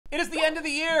It is the end of the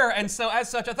year, and so as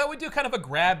such, I thought we'd do kind of a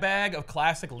grab bag of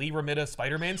classic Lee Romita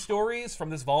Spider-Man stories from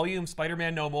this volume,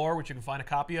 Spider-Man No More, which you can find a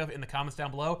copy of in the comments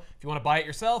down below if you want to buy it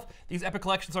yourself. These epic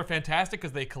collections are fantastic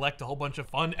because they collect a whole bunch of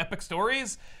fun epic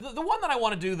stories. The one that I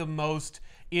want to do the most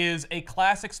is a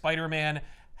classic Spider-Man,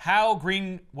 How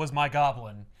Green Was My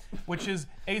Goblin, which is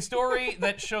a story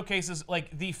that showcases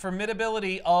like the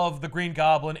formidability of the Green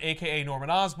Goblin, aka Norman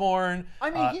Osborn. I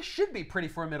mean, he should be pretty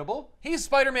formidable. He's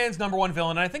Spider-Man's #1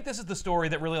 villain, and I think this is the story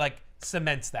that really like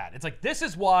cements that. It's like, this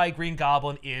is why Green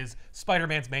Goblin is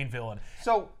Spider-Man's main villain.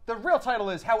 So the real title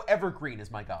is How Evergreen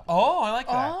Is My Goblin. Oh, I like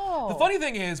that. Oh. The funny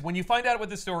thing is, when you find out what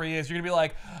this story is, you're gonna be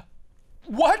like,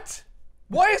 what?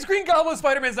 Why is Green Goblin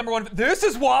Spider-Man's #1? This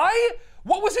is why?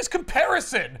 What was his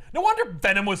comparison? No wonder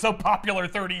Venom was so popular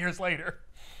 30 years later.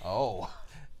 Oh.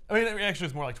 I mean, actually,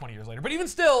 it's more like 20 years later. But even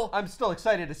still, I'm still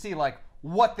excited to see like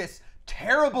what this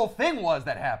terrible thing was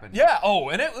that happened. yeah. Oh,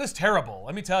 and it was terrible.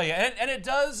 Let me tell you. And it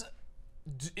does.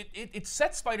 It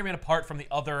sets Spider-Man apart from the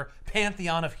other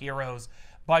pantheon of heroes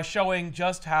by showing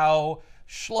just how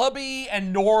schlubby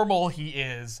and normal he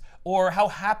is, or how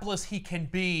hapless he can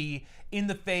be in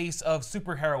the face of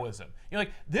superheroism. You're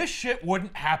like, this shit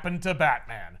wouldn't happen to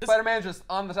Batman. Spider-Man's just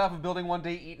on the top of a building one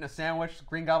day eating a sandwich.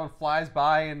 Green Goblin flies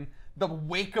by and the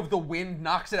wake of the wind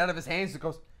knocks it out of his hands. It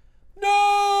goes,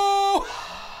 no!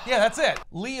 Yeah, that's it.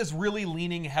 Lee is really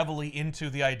leaning heavily into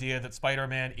the idea that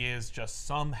Spider-Man is just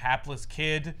some hapless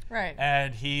kid. Right.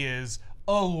 And he is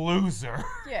a loser.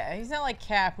 Yeah, he's not like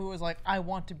Cap, who was like, I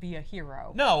want to be a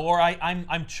hero. No, or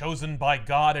I'm chosen by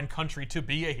God and country to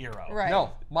be a hero. Right.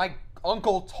 no, my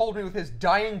uncle told me with his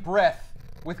dying breath,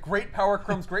 with great power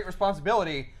comes great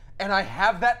responsibility, and I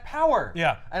have that power.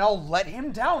 Yeah. And I'll let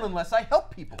him down unless I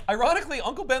help people. Ironically,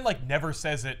 Uncle Ben like never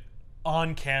says it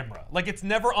on camera. Like, it's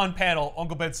never on panel,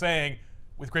 Uncle Ben saying,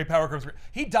 with great power comes great.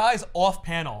 He dies off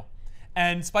panel.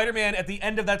 And Spider-Man at the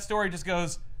end of that story just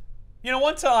goes, you know,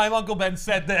 one time Uncle Ben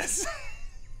said this.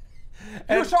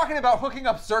 He was talking about hooking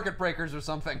up circuit breakers or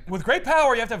something. With great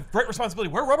power, you have to have great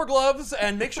responsibility. Wear rubber gloves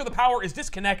and make sure the power is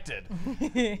disconnected.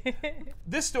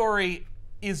 This story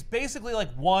is basically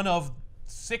like one of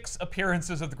 6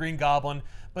 appearances of the Green Goblin,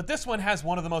 but this one has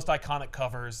one of the most iconic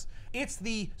covers. It's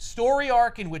the story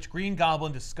arc in which Green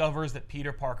Goblin discovers that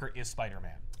Peter Parker is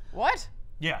Spider-Man. What?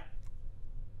 Yeah.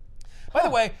 By the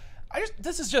way,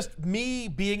 this is just me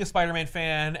being a Spider-Man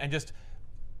fan and just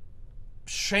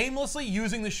shamelessly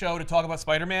using the show to talk about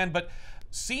Spider-Man, but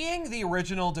seeing the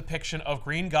original depiction of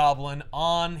Green Goblin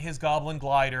on his Goblin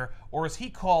glider, or as he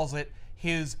calls it,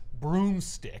 his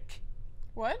broomstick.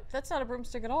 What? That's not a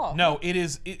broomstick at all. No, it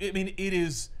is, I mean, it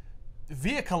is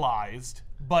vehicleized,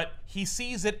 but he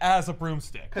sees it as a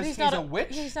broomstick. Because he's not a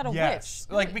witch? He's not a Yes,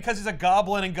 witch. like because he's a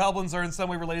goblin and goblins are in some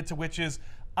way related to witches.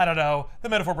 I don't know, the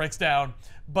metaphor breaks down.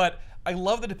 But I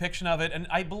love the depiction of it, and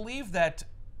I believe that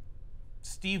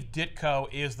Steve Ditko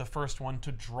is the first one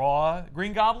to draw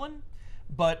Green Goblin,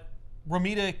 but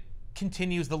Romita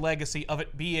continues the legacy of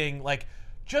it being like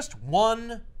just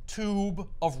one tube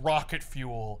of rocket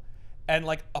fuel and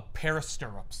like a pair of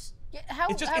stirrups. Yeah, how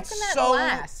It's just- can it's that so-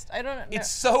 last? I don't know. It's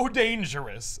so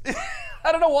dangerous.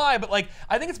 I don't know why, but like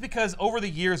I think it's because over the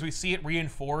years we see it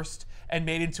reinforced and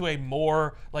made into a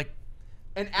more like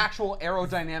An actual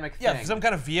aerodynamic yeah, thing. some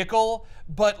kind of vehicle,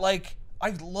 but like I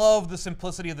love the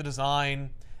simplicity of the design,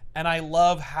 and I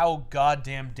love how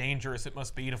goddamn dangerous it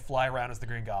must be to fly around as the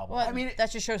Green Goblin. Well, I mean,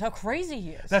 that just shows how crazy he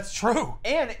is. That's true.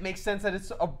 And it makes sense that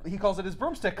he calls it his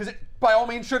broomstick, because it, by all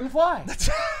means, shouldn't fly.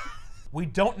 We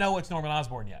don't know it's Norman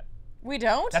Osborn yet. We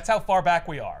don't? That's how far back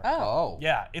we are. Oh.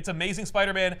 Yeah, it's Amazing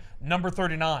Spider-Man number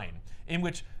 39, in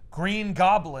which Green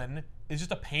Goblin is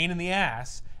just a pain in the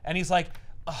ass, and he's like,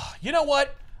 "Ugh, you know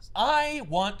what? I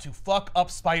want to fuck up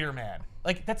Spider-Man."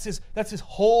 Like, that's his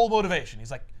whole motivation. He's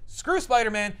like, screw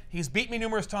Spider-Man, he's beat me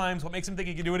numerous times, what makes him think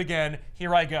he can do it again?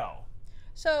 Here I go.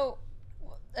 So,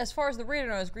 as far as the reader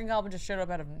knows, Green Goblin just showed up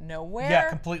out of nowhere? Yeah,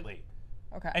 completely.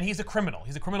 Okay. And he's a criminal.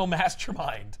 He's a criminal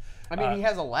mastermind. I mean, he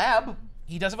has a lab.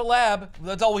 He does have a lab.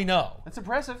 That's all we know. That's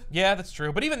impressive. Yeah, that's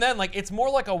true. But even then, like, it's more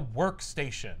like a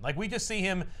workstation. Like, we just see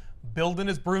him building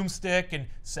his broomstick and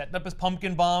setting up his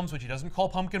pumpkin bombs, which he doesn't call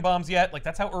pumpkin bombs yet. Like,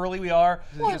 that's how early we are.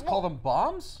 Does he just call them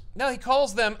bombs? No, he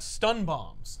calls them stun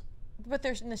bombs. But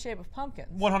they're in the shape of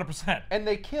pumpkins. 100%. And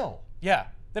they kill. Yeah,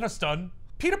 they're not stun.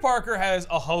 Peter Parker has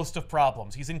a host of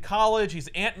problems. He's in college.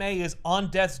 Aunt May is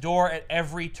on death's door at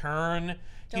every turn.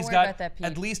 He's worry got about that, Pete.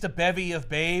 at least a bevy of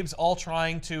babes all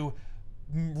trying to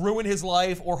ruin his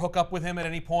life or hook up with him at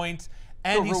any point.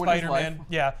 And Or he's ruin his Spider-Man. life.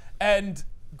 Yeah. And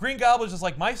Green Goblin's just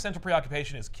like, my central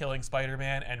preoccupation is killing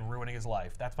Spider-Man and ruining his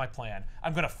life. That's my plan.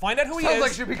 I'm gonna find out who he is. Sounds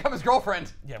like she'd become his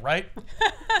girlfriend. Yeah, right?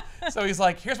 So he's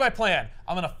like, here's my plan.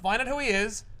 I'm gonna find out who he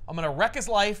is, I'm gonna wreck his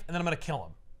life, and then I'm gonna kill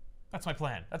him. That's my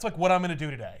plan. That's like what I'm gonna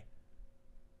do today.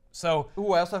 So.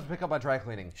 Ooh, I also have to pick up my dry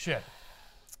cleaning. Shit.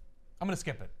 I'm gonna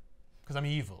skip it, because I'm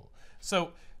evil.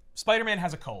 So, Spider-Man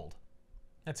has a cold.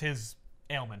 That's his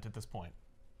ailment at this point.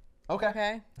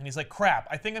 Okay. And he's like, crap,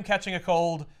 I think I'm catching a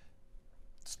cold.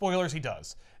 Spoilers, he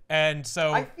does. And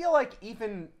so... I feel like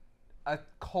even a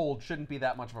cold shouldn't be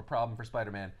that much of a problem for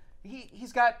Spider-Man.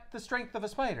 He's got the strength of a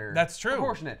spider. That's true.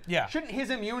 Proportionate. Yeah. Shouldn't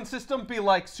his immune system be,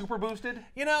 like, super boosted?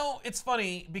 You know, it's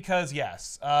funny because,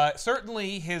 yes,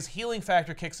 certainly his healing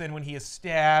factor kicks in when he is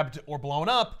stabbed or blown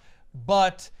up,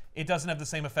 but it doesn't have the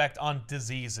same effect on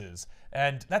diseases.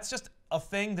 And that's just a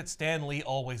thing that Stan Lee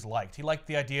always liked. He liked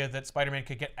the idea that Spider-Man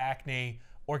could get acne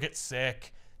or get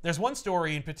sick. There's one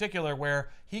story in particular where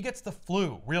he gets the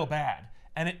flu real bad,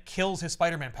 and it kills his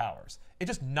Spider-Man powers. It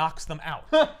just knocks them out.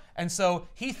 And so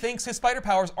he thinks his spider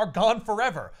powers are gone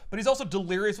forever, but he's also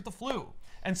delirious with the flu.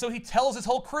 And so he tells his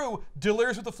whole crew,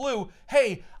 delirious with the flu,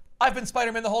 hey, I've been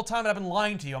Spider-Man the whole time and I've been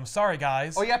lying to you. I'm sorry,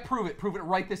 guys. Oh yeah, prove it. Prove it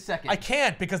right this second. I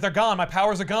can't because they're gone. My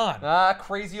powers are gone. Ah,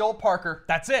 crazy old Parker.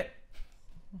 That's it.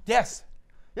 Yes.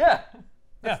 Yeah.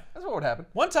 Yeah. That's what would happen.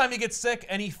 One time he gets sick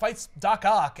and he fights Doc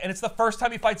Ock, and it's the first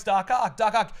time he fights Doc Ock.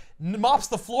 Doc Ock mops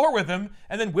the floor with him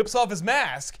and then whips off his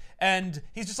mask, and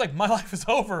he's just like, my life is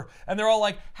over. And they're all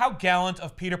like, how gallant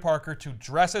of Peter Parker to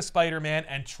dress as Spider-Man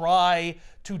and try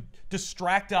to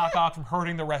distract Doc Ock from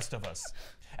hurting the rest of us.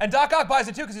 And Doc Ock buys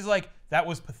it too because he's like, that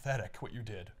was pathetic what you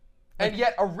did. And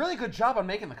yet, a really good job on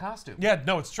making the costume. Yeah,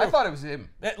 no, it's true. I thought it was him.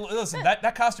 Listen,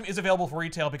 that costume is available for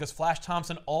retail because Flash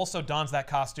Thompson also dons that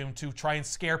costume to try and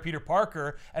scare Peter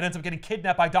Parker and ends up getting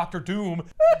kidnapped by Dr. Doom.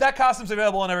 That costume's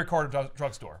available in every corner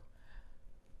drugstore.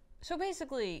 So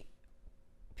basically,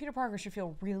 Peter Parker should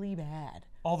feel really bad.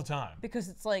 All the time. Because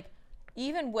it's like,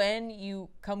 even when you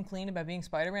come clean about being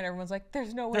Spider-Man, everyone's like,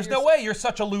 there's no way There's no way you're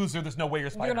such a loser. There's no way you're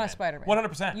Spider-Man. You're not Spider-Man.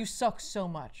 100%. You suck so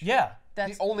much. Yeah.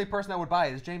 That's The only person I would buy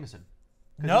is Jameson.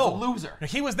 No. He's a loser.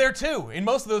 He was there too. In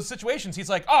most of those situations, he's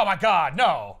like, oh my God,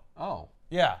 no. Oh.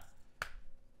 Yeah.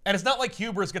 And it's not like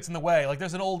hubris gets in the way. Like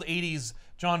there's an old 80s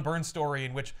John Byrne story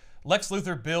in which Lex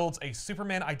Luthor builds a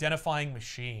Superman identifying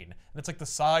machine. And it's like the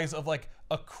size of like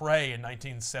a Cray in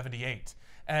 1978.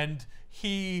 And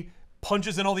he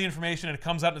punches in all the information and it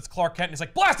comes out and it's Clark Kent and he's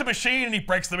like, blast a machine, and he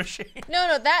breaks the machine.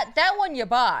 No, that one you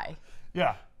buy.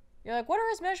 Yeah. You're like, what are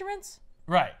his measurements?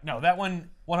 Right. No, that one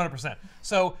 100%.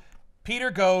 So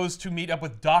Peter goes to meet up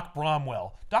with Doc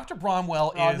Bromwell. Dr.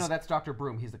 Bromwell Oh, is... no, that's Dr.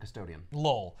 Broom. He's the custodian.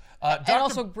 Lol. And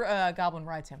also, Goblin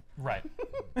rides him. Right.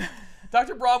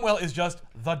 Dr. Bromwell is just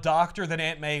the doctor that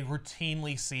Aunt May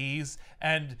routinely sees,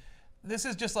 and this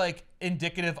is just like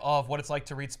indicative of what it's like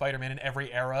to read Spider-Man in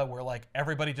every era, where like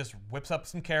everybody just whips up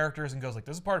some characters and goes like,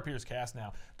 this is part of Peter's cast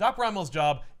now. Doc Bromwell's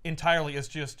job entirely is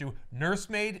just to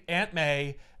nursemaid Aunt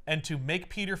May and to make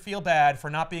Peter feel bad for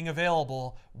not being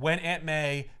available when Aunt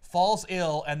May falls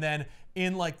ill and then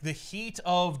in like the heat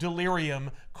of delirium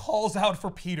calls out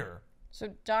for Peter. So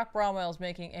Doc Bromwell's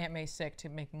making Aunt May sick to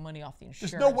make money off the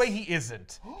insurance. There's no way he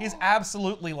isn't. He's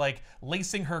absolutely like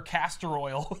lacing her castor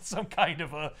oil with some kind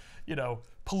of a, you know,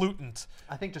 pollutant.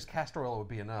 I think just castor oil would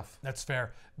be enough. That's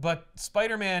fair. But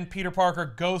Spider-Man, Peter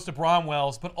Parker, goes to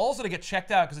Bromwell's, but also to get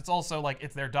checked out because it's also like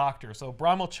it's their doctor. So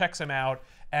Bromwell checks him out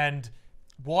and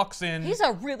walks in. He's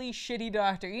a really shitty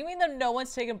doctor. You mean that no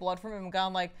one's taken blood from him and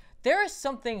gone like, there is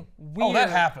something weird. Oh,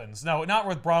 that happens. No, not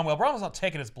with Bromwell. Bromwell's not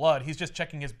taking his blood. He's just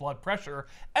checking his blood pressure.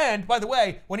 And, by the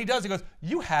way, when he does, he goes,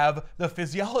 you have the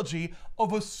physiology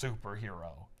of a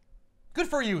superhero. Good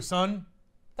for you, son.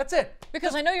 That's it.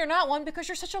 Because I know you're not one because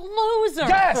you're such a loser.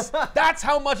 Yes! That's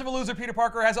how much of a loser Peter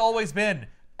Parker has always been.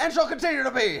 And shall continue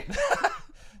to be.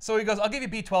 So he goes, I'll give you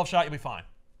a B12 shot, you'll be fine.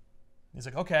 He's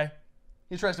like, okay.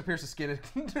 He tries to pierce his skin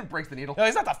and breaks the needle. No,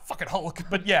 he's not the fucking Hulk,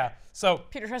 but yeah. So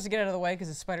Peter tries to get out of the way because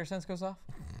his spider sense goes off.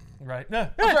 right. No.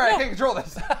 I'm sorry, I can't control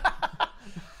this.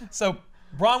 So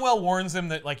Bromwell warns him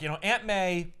that, like, you know, Aunt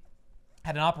May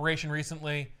had an operation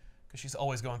recently because she's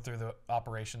always going through the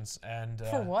operations. And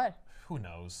For what? Who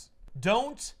knows?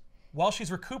 Don't, while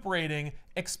she's recuperating,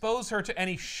 expose her to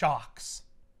any shocks.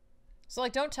 So,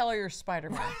 like, don't tell her you're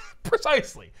Spider-Man.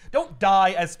 Precisely. Don't die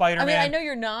as I Spider-Man. mean, I know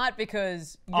you're not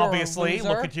because you're obviously, a loser.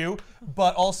 look at you.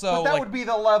 But also, But that like, would be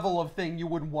the level of thing you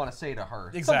wouldn't want to say to her.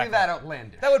 Exactly. Something that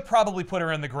outlandish. that would probably put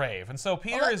her in the grave. And so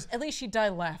Peter Well, is... at least she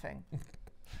died laughing.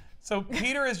 So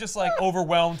Peter is just like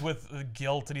overwhelmed with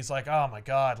guilt, and he's like, oh my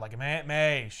God, like Aunt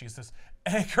May, she's this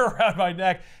anchor around my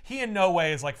neck. He in no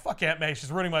way is like, fuck Aunt May,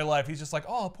 she's ruining my life. He's just like,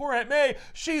 oh, poor Aunt May,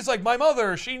 she's like my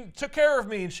mother. She took care of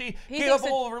me, and she gave up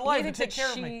all of her life to take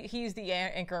care of me. He's the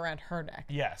anchor around her neck.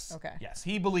 Yes. Okay. Yes,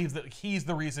 he believes that he's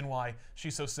the reason why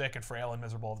she's so sick and frail and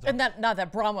miserable all the time. And not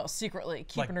that Bromwell's secretly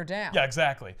keeping her down. Yeah,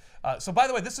 exactly. So by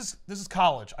the way, this is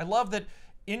college. I love that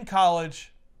in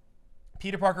college,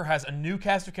 Peter Parker has a new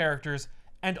cast of characters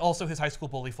and also his high school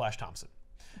bully, Flash Thompson.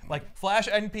 Like, Flash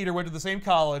and Peter went to the same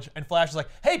college, and Flash is like,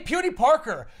 hey, Puny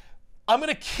Parker, I'm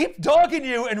going to keep dogging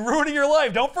you and ruining your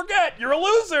life. Don't forget, you're a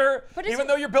loser, even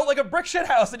though you're built like a brick shit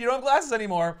house and you don't have glasses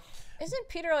anymore. Isn't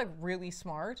Peter, like, really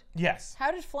smart? Yes. How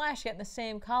did Flash get in the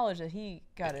same college that he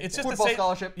got into? It's just football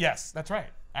scholarship. Yes, that's right,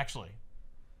 actually.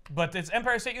 But it's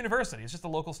Empire State University. It's just a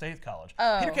local state college.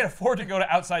 Oh. Peter can't afford to go to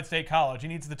outside state college. He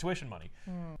needs the tuition money.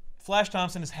 Flash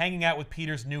Thompson is hanging out with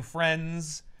Peter's new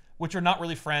friends, which are not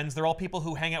really friends. They're all people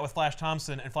who hang out with Flash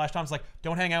Thompson, and Flash Thompson's like,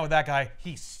 don't hang out with that guy,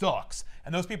 he sucks.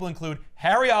 And those people include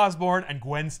Harry Osborn and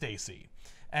Gwen Stacy.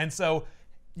 And so,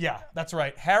 yeah, that's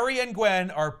right. Harry and Gwen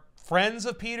are friends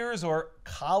of Peter's or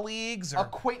colleagues. Or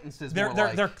acquaintances,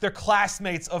 they're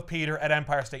classmates of Peter at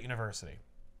Empire State University.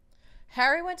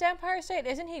 Harry went to Empire State?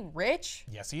 Isn't he rich?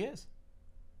 Yes, he is.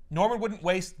 Norman wouldn't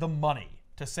waste the money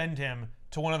to send him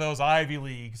to one of those Ivy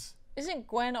Leagues. Isn't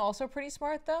Gwen also pretty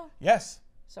smart, though? Yes.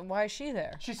 So why is she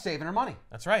there? She's saving her money.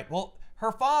 That's right. Well,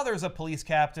 her father's a police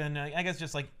captain. I guess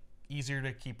just like easier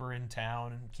to keep her in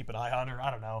town and keep an eye on her.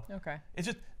 I don't know. Okay. It's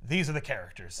just, these are the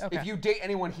characters. Okay. If you date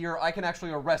anyone here, I can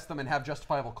actually arrest them and have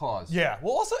justifiable cause. Yeah.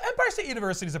 Well, also, Empire State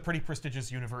University is a pretty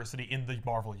prestigious university in the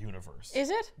Marvel universe. Is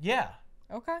it? Yeah.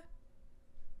 Okay.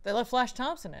 They let Flash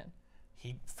Thompson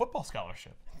in. Football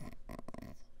scholarship.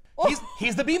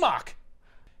 He's the BMOC.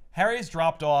 Harry's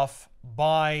dropped off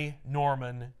by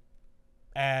Norman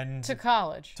and To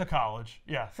college. To college,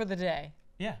 yeah. For the day.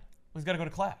 Yeah. He's got to go to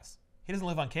class. He doesn't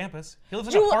live on campus. He lives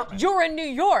in an apartment. You're in New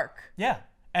York. Yeah.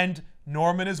 And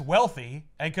Norman is wealthy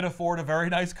and can afford a very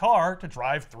nice car to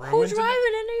drive through. Who's driving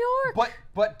in New York?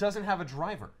 But doesn't have a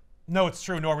driver. No, it's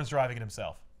true. Norman's driving it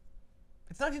himself.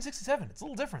 It's 1967. It's a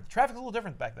little different. The traffic's a little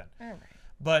different back then. All right.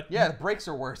 But yeah, the brakes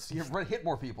are worse. You hit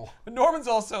more people. But Norman's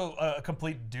also a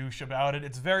complete douche about it.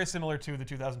 It's very similar to the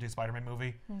 2002 Spider-Man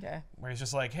movie. Okay. Where he's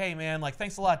just like, hey, man, like,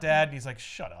 thanks a lot, Dad. And he's like,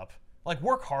 shut up. Like,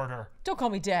 work harder. Don't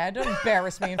call me Dad. Don't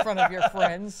embarrass me in front of your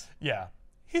friends. Yeah.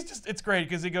 It's great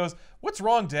because he goes, what's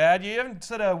wrong, Dad? You haven't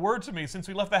said a word to me since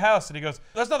we left the house. And he goes,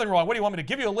 there's nothing wrong. What do you want me to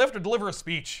give you a lift or deliver a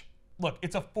speech? Look,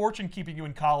 it's a fortune keeping you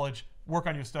in college. Work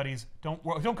on your studies. Don't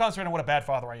concentrate on what a bad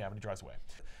father I am. And he drives away.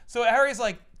 So Harry's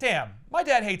like, damn, my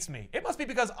dad hates me. It must be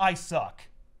because I suck.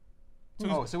 So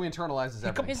he internalizes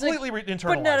everything. Completely internalizes.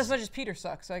 But not as much as Peter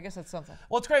sucks, so I guess that's something.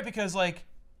 Well, it's great because, like,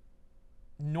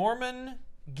 Norman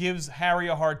gives Harry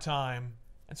a hard time,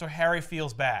 and so Harry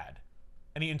feels bad,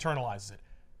 and he internalizes it.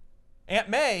 Aunt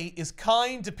May is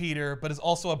kind to Peter, but is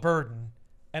also a burden,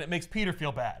 and it makes Peter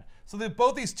feel bad. So they're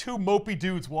both these two mopey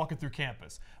dudes walking through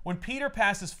campus. When Peter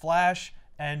passes Flash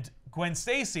and Gwen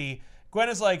Stacy, Gwen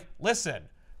is like, listen,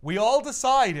 we all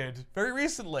decided very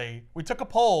recently, we took a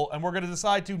poll, and we're going to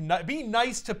decide to be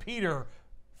nice to Peter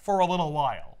for a little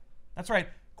while. That's right.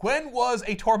 Gwen was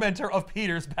a tormentor of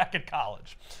Peter's back at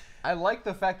college. I like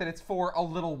the fact that it's for a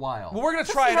little while. Well, we're going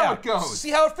to try it out. See how it goes. See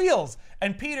how it feels.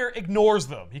 And Peter ignores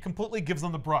them. He completely gives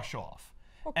them the brush off.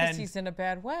 Well, because he's in a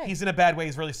bad way. He's in a bad way.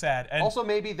 He's really sad. And also,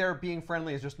 maybe their being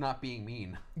friendly is just not being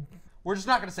mean. We're just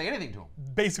not going to say anything to him.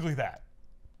 Basically that.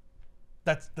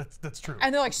 That's true.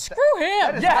 And they're like, screw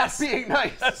him. That is not being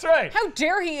nice. That's right. How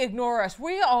dare he ignore us?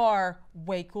 We are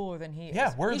way cooler than he is.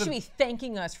 Yeah, he should be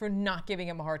thanking us for not giving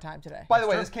him a hard time today. By the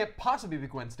way, this can't possibly be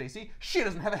Gwen Stacy. She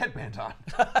doesn't have a headband on.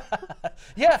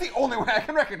 Yeah. That's the only way I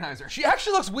can recognize her. She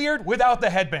actually looks weird without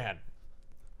the headband.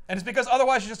 And it's because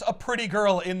otherwise she's just a pretty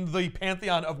girl in the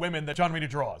pantheon of women that John Romita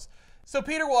draws. So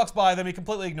Peter walks by them, he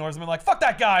completely ignores them and like, fuck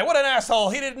that guy, what an asshole.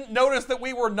 He didn't notice that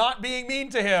we were not being mean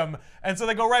to him. And so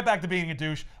they go right back to being a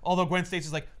douche. Although Gwen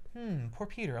Stacy's like, poor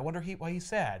Peter, I wonder why he's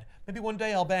sad. Maybe one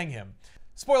day I'll bang him.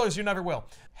 Spoilers, you never will.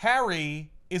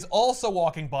 Harry is also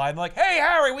walking by and they're like, hey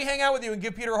Harry, we hang out with you and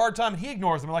give Peter a hard time. And he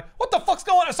ignores them. They're like, what the fuck's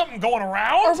going on? Is something going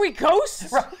around? Are we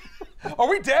ghosts? Are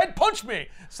we dead? Punch me.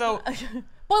 So,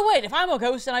 but wait, if I'm a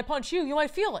ghost and I punch you, you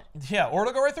might feel it. Yeah, or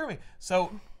it'll go right through me.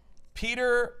 So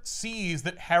Peter sees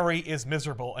that Harry is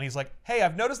miserable, and he's like, hey,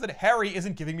 I've noticed that Harry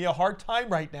isn't giving me a hard time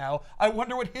right now. I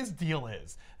wonder what his deal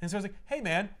is. And so he's like, hey,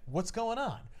 man, what's going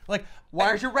on? Like, why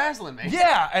aren't you razzling me?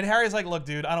 Yeah, and Harry's like, look,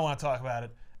 dude, I don't want to talk about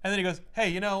it. And then he goes,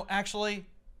 hey, actually,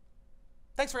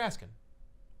 thanks for asking.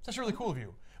 That's really cool of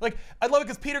you. Like, I love it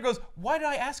because Peter goes, why did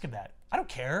I ask him that? I don't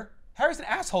care. Harry's an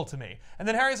asshole to me. And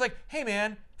then Harry's like, hey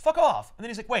man, fuck off. And then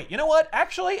he's like, wait, you know what?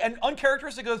 Actually, and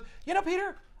uncharacteristic goes, you know,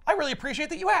 Peter, I really appreciate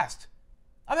that you asked.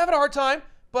 I'm having a hard time,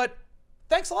 but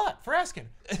thanks a lot for asking.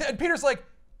 And Peter's like,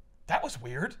 that was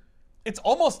weird. It's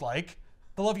almost like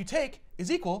the love you take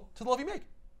is equal to the love you make,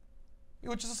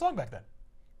 which is a song back then.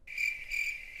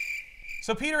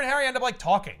 So Peter and Harry end up like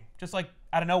talking, just like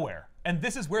out of nowhere. And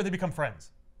this is where they become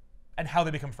friends and how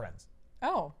they become friends.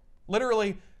 Oh.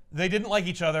 Literally, they didn't like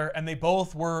each other and they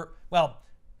both were, well,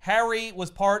 Harry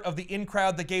was part of the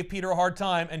in-crowd that gave Peter a hard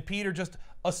time, and Peter just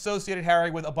associated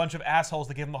Harry with a bunch of assholes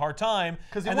that gave him a hard time.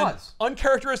 Because he was.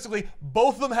 Uncharacteristically,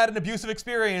 both of them had an abusive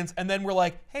experience, and then we're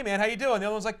like, hey man, how you doing? The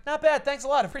other one's like, not bad, thanks a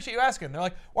lot, appreciate you asking. They're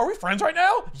like, are we friends right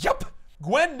now? Yup.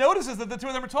 Gwen notices that the two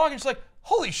of them are talking. She's like,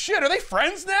 holy shit, are they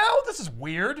friends now? This is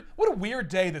weird. What a weird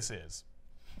day this is.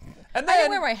 And then, I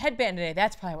didn't wear my headband today.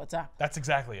 That's probably what's up. That's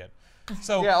exactly it.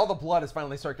 So Yeah, all the blood is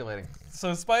finally circulating.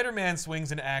 So Spider-Man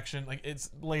swings into action, like it's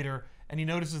later, and he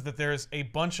notices that there's a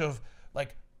bunch of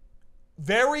like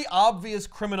very obvious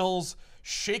criminals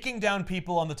shaking down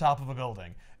people on the top of a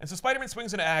building. And so Spider-Man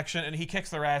swings into action and he kicks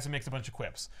their ass and makes a bunch of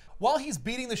quips. While he's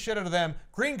beating the shit out of them,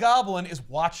 Green Goblin is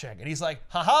watching and he's like,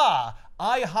 haha,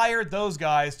 I hired those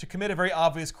guys to commit a very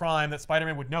obvious crime that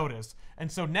Spider-Man would notice. And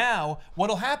so now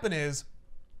what'll happen is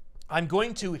I'm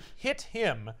going to hit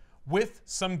him with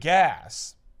some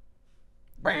gas.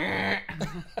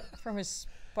 From his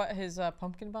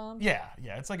pumpkin bomb? Yeah,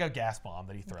 it's like a gas bomb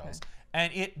that he throws. Okay.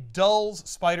 And it dulls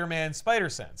Spider-Man's spider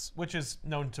sense, which is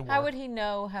known to work. How would he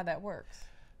know how that works?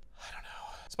 I don't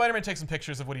know. Spider-Man takes some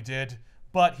pictures of what he did,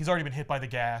 but he's already been hit by the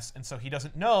gas, and so he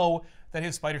doesn't know that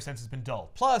his spider sense has been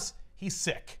dulled. Plus, he's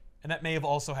sick, and that may have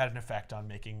also had an effect on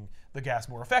making the gas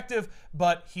more effective,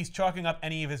 but he's chalking up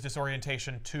any of his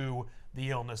disorientation to the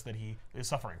illness that he is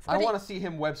suffering from. I want to see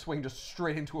him web swing just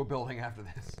straight into a building after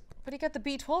this. But he got the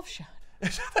B12 shot.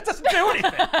 That doesn't do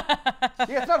anything.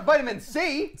 Yeah, it's not vitamin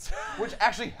C, which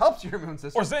actually helps your immune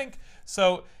system. Or zinc.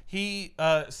 So he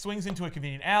swings into a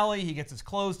convenient alley. He gets his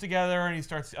clothes together and he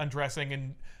starts undressing.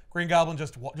 And Green Goblin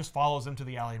just follows him to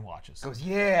the alley and watches. Goes,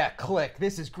 yeah, click.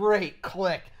 This is great.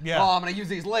 Click. Yeah. Oh, I'm gonna use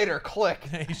these later. Click.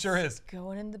 He sure is.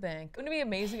 Going in the bank. Wouldn't it be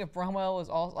amazing if Bromwell was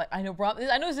all like, I know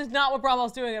this is not what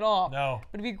Bromwell's doing at all. No.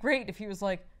 But it'd be great if he was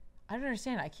like, I don't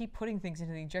understand. I keep putting things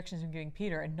into the injections I'm giving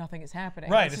Peter, and nothing is happening.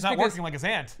 Right, it's not working like his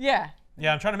aunt. Yeah.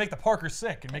 Yeah, I'm trying to make the Parkers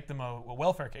sick and make them a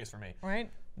welfare case for me.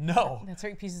 Right? No. That's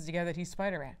right, pieces together that he's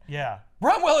Spider-Man. Yeah.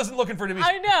 Bromwell isn't looking for it to be...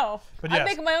 I know. But yes. I'm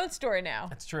making my own story now.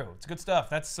 That's true. It's good stuff.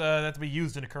 That's to be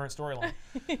used in a current storyline.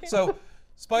 So,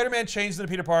 Spider-Man changes into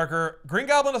Peter Parker. Green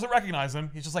Goblin doesn't recognize him.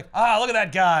 He's just like, look at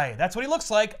that guy. That's what he looks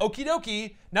like. Okie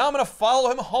dokie. Now I'm going to follow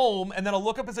him home, and then I'll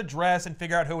look up his address and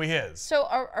figure out who he is. So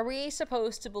are we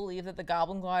supposed to believe that the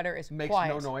Goblin Glider is Makes quiet?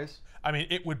 no noise. I mean,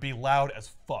 it would be loud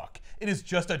as fuck. It is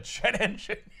just a jet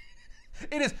engine.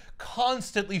 It is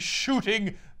constantly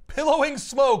shooting, billowing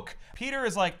smoke. Peter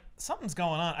is like, something's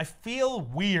going on. I feel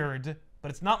weird, but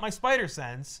it's not my spider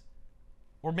sense.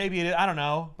 Or maybe it is, I don't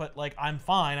know, but like, I'm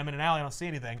fine. I'm in an alley, I don't see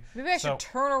anything. Maybe I should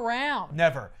turn around.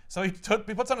 Never. So he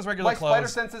puts on his regular clothes. My spider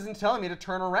sense isn't telling me to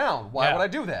turn around. Why would I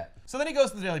do that? So then he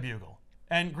goes to the Daily Bugle.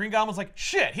 And Green Goblin's like,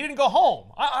 shit, he didn't go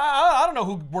home. I don't know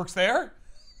who works there.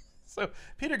 So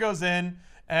Peter goes in,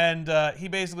 and he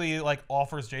basically like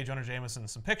offers J. Jonah Jameson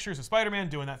some pictures of Spider-Man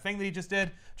doing that thing that he just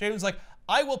did. Jameson's like,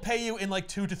 I will pay you in like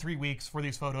 2 to 3 weeks for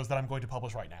these photos that I'm going to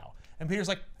publish right now. And Peter's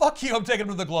like, fuck you, I'm taking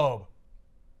them to the Globe.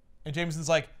 And Jameson's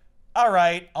like, all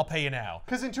right, I'll pay you now.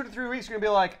 Because in 2 to 3 weeks, you're going to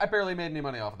be like, I barely made any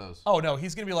money off of those. Oh, no,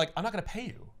 he's going to be like, I'm not going to pay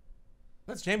you.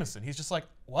 That's Jameson. He's just like,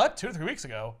 what? 2 to 3 weeks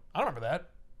ago? I don't remember that.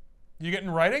 You get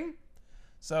in writing?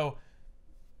 So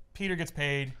Peter gets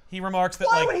paid. He remarks that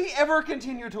Why would he ever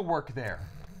continue to work there?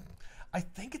 I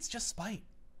think it's just spite.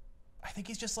 I think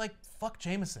he's just like, fuck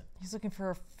Jameson. He's looking for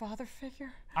a father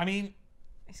figure? I mean...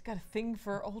 He's got a thing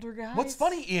for older guys? What's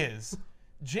funny is,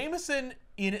 Jameson,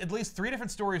 in at least 3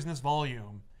 different stories in this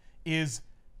volume, is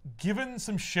given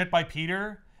some shit by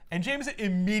Peter, and Jameson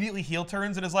immediately heel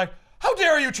turns and is like, how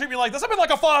dare you treat me like this? I've been like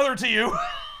a father to you.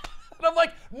 And I'm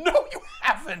like, no, you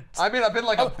haven't. I mean, I've been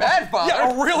like a bad father.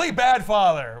 Yeah, a really bad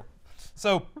father.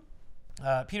 So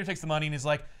Peter takes the money and he's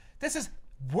like, this is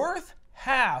worth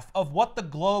half of what the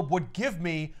Globe would give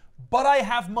me, but I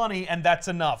have money and that's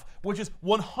enough, which is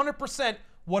 100%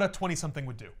 what a 20-something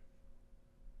would do.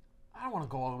 I don't want to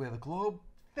go all the way to the Globe.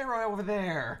 They're right over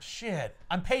there. Shit,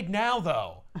 I'm paid now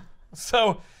though.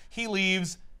 So he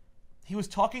leaves. He was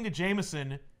talking to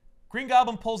Jameson. Green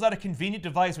Goblin pulls out a convenient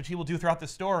device, which he will do throughout the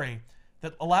story,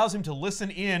 that allows him to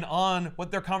listen in on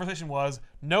what their conversation was,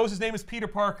 knows his name is Peter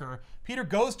Parker. Peter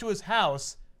goes to his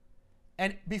house,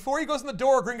 And before he goes in the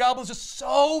door, Green Goblin's just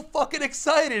so fucking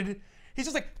excited. He's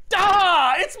just like,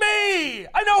 "Ah, it's me!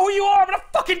 I know who you are, I'm gonna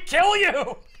fucking kill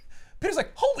you!" Peter's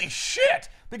like, "Holy shit!"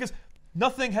 Because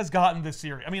nothing has gotten this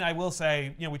serious. I mean, I will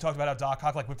say, we talked about how Doc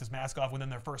Ock whipped his mask off within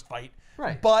their first fight.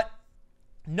 Right. But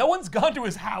no one's gone to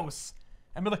his house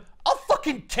and been like, "I'll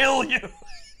fucking kill you."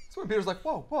 That's when Peter's like,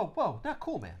 whoa, whoa, whoa, not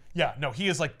cool, man. Yeah, no, he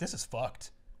is like, this is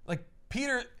fucked. Like,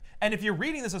 Peter, and if you're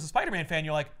reading this as a Spider-Man fan,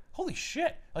 you're like, holy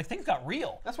shit, like, things got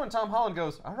real. That's when Tom Holland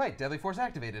goes, all right, Deadly Force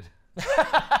activated.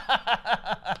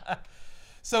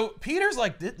 So Peter's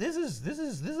like, this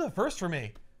is a first for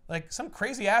me. Like, some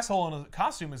crazy asshole in a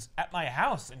costume is at my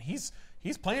house, and he's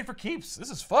playing for keeps.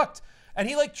 This is fucked. And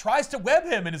he like tries to web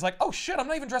him and is like, oh shit, I'm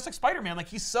not even dressed like Spider-Man. Like,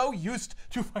 he's so used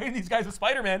to fighting these guys with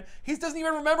Spider-Man, he doesn't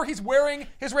even remember he's wearing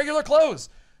his regular clothes.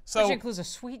 So, which includes a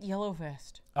sweet yellow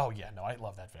vest. Oh yeah, no, I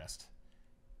love that vest.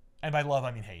 And by love,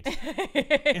 I mean hate.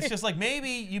 It's just like, maybe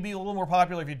you'd be a little more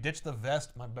popular if you ditched the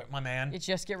vest, my man. You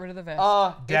just get rid of the vest. It's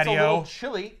a Daddy-o. little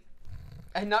chilly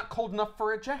and not cold enough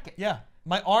for a jacket. Yeah,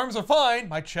 my arms are fine,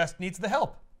 my chest needs the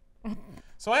help.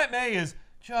 So Aunt May is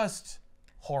just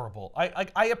horrible.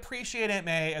 I appreciate Aunt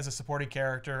May as a supporting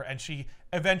character, and she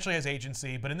eventually has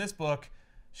agency, but in this book,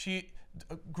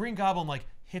 Green Goblin like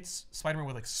hits Spider-Man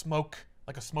with like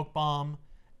a smoke bomb,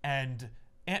 and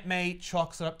Aunt May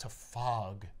chalks it up to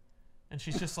fog. And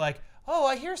she's just like, oh,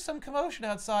 I hear some commotion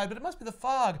outside, but it must be the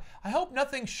fog. I hope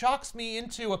nothing shocks me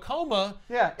into a coma.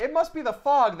 Yeah, it must be the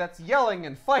fog that's yelling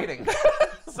and fighting.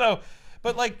 So,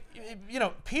 but like,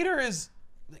 Peter is,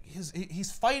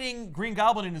 he's fighting Green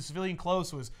Goblin in his civilian clothes,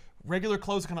 so his regular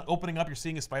clothes are kind of opening up. You're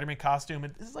seeing his Spider-Man costume,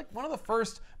 and this is like one of the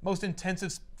first, most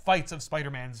intensive fights of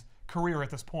Spider-Man's career at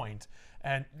this point.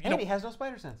 And He has no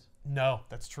spider sense. No,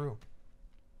 that's true.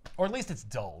 Or at least it's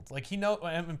dulled. Like,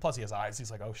 and plus he has eyes.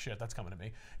 He's like, oh shit, that's coming to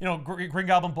me. Green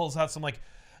Goblin pulls out some like,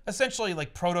 essentially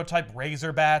like prototype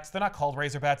razor bats. They're not called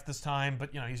razor bats this time, but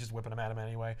he's just whipping them at him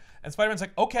anyway. And Spider-Man's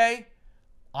like, okay,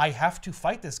 I have to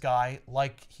fight this guy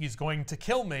like he's going to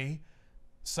kill me.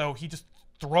 So he just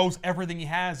throws everything he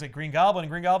has at Green Goblin,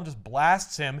 and Green Goblin just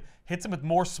blasts him, hits him with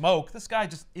more smoke. This guy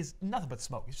just is nothing but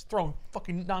smoke. He's just throwing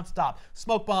fucking nonstop.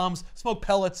 Smoke bombs, smoke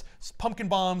pellets, pumpkin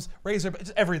bombs, razor,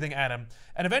 just everything at him.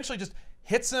 And eventually just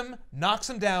hits him, knocks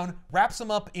him down, wraps him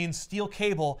up in steel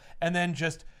cable, and then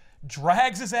just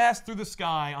drags his ass through the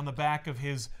sky on the back of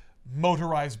his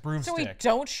motorized broomstick. So we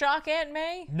don't shock Aunt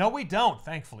May? No, we don't,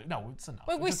 thankfully. No, it's enough.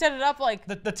 Like, we set it up like...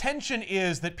 The tension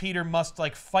is that Peter must,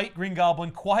 like, fight Green Goblin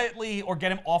quietly or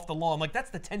get him off the lawn. Like, that's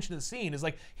the tension of the scene, is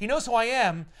like, he knows who I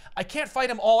am. I can't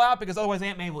fight him all out because otherwise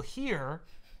Aunt May will hear.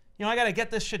 I gotta get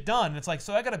this shit done. And it's like,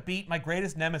 so I gotta beat my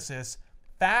greatest nemesis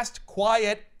fast,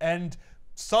 quiet, and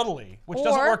subtly, which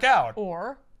doesn't work out.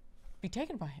 Or be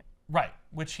taken by him. Right,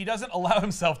 which he doesn't allow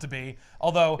himself to be,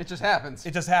 although... It just happens.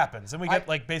 It just happens. And we get,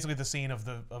 like, basically the scene of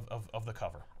the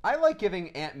cover. I like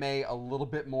giving Aunt May a little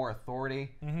bit more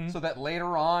authority so that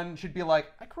later on she'd be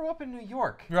like, I grew up in New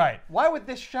York. Right. Why would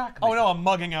this shock me? Oh, no, I'm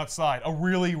mugging outside. A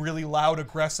really, really loud,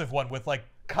 aggressive one with, like,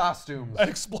 costumes and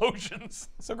explosions.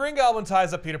 So Green Goblin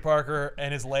ties up Peter Parker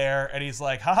in his lair, and he's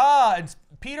like, haha! And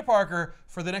Peter Parker,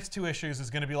 for the next 2 issues, is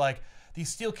going to be like, these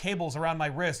steel cables around my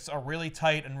wrists are really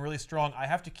tight and really strong. I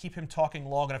have to keep him talking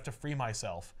long enough to free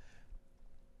myself.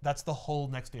 That's the whole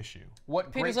next issue.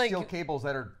 What Peter's great like, steel cables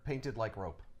that are painted like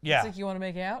rope. Yeah. It's like, you want to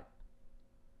make out?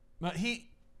 He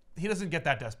doesn't get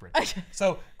that desperate.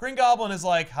 So Green Goblin is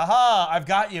like, haha, I've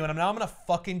got you, and now I'm going to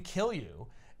fucking kill you.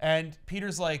 And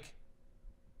Peter's like,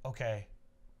 okay,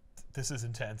 this is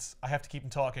intense. I have to keep him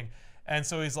talking. And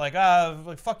so he's like,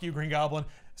 fuck you, Green Goblin.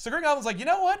 So Green Goblin's like, you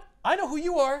know what? I know who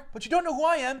you are, but you don't know who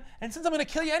I am. And since I'm going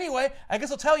to kill you anyway, I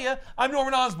guess I'll tell you, I'm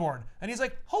Norman Osborn. And he's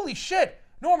like, holy shit,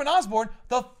 Norman Osborn,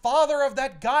 the father of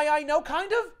that guy I know,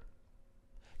 kind of?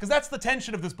 Because that's the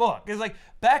tension of this book. It's like,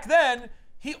 back then,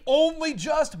 he only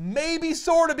just maybe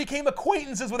sort of became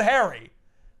acquaintances with Harry.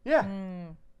 Yeah.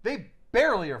 They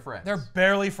barely are friends. They're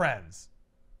barely friends.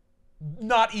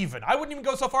 Not even. I wouldn't even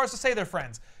go so far as to say they're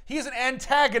friends. He is an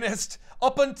antagonist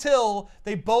up until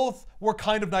they both were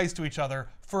kind of nice to each other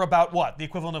for about, what, the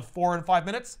equivalent of 4 and 5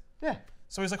 minutes? Yeah.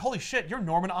 So he's like, holy shit, you're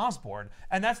Norman Osborn.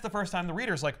 And that's the first time the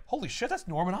reader's like, holy shit, that's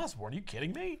Norman Osborn. Are you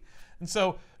kidding me? And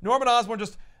so Norman Osborn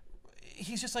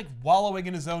he's just like wallowing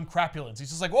in his own crapulence. He's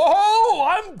just like, whoa,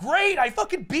 I'm great. I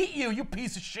fucking beat you, you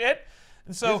piece of shit.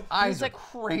 And so his eyes he's are like,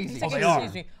 crazy. He's like, they are.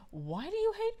 excuse me, why do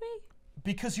you hate me?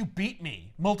 because you beat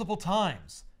me multiple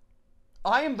times.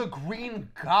 I am the Green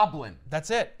Goblin. That's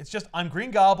it. It's just, I'm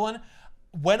Green Goblin.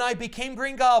 When I became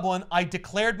Green Goblin, I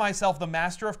declared myself the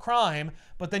master of crime,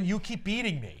 but then you keep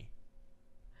beating me.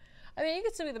 I mean, you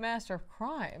could still be the master of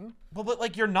crime. But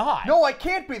like, you're not. No, I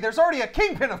can't be. There's already a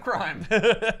kingpin of crime.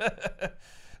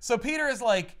 So Peter is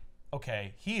like,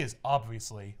 okay, he is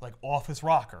obviously like off his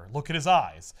rocker. Look at his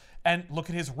eyes. And look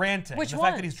at his ranting. Which and the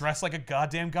fact that ones? he's dressed like a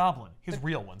goddamn goblin. His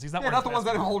real ones. He's not Yeah, wearing not the ones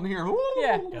that vest. I'm holding here.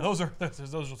 Yeah. Yeah, those are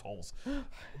just holes.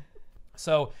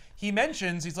 So he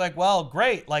mentions, he's like, well,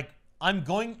 great, like,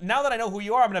 now that I know who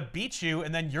you are, I'm gonna beat you,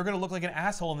 and then you're gonna look like an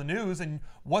asshole in the news, and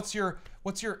what's your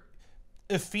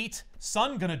effete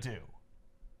son gonna do?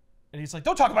 And he's like,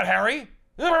 don't talk about Harry.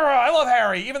 I love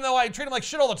Harry, even though I treat him like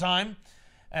shit all the time.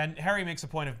 And Harry makes a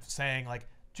point of saying, like,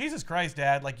 Jesus Christ,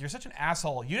 Dad, like, you're such an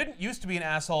asshole. You didn't used to be an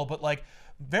asshole, but like,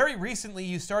 very recently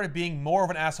you started being more of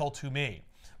an asshole to me.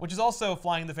 Which is also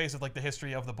flying in the face of like the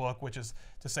history of the book, which is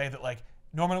to say that like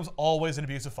Norman was always an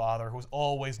abusive father who was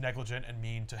always negligent and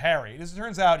mean to Harry. As it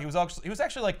turns out, he was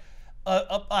actually like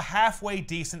a halfway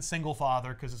decent single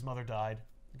father because his mother died,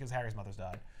 because Harry's mother's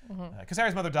died, because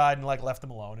Harry's mother died and like left him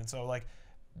alone, and so like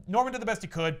Norman did the best he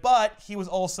could, but he was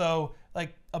also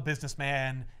like a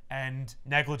businessman and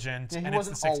negligent, Yeah, he and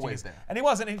wasn't it's the 60s. always there. And he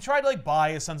wasn't. And he tried to like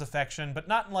buy his son's affection, but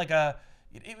not in like a.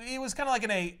 It was kind of like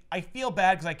in a, I feel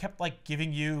bad because I kept like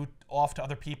giving you off to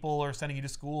other people or sending you to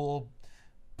school,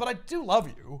 but I do love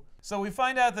you. So we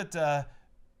find out that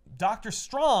Dr.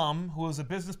 Strom, who was a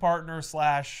business partner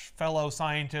 / fellow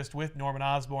scientist with Norman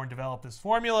Osborn, developed this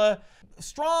formula.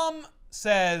 Strom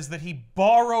says that he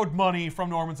borrowed money from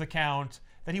Norman's account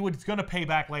that he was going to pay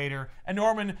back later, and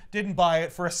Norman didn't buy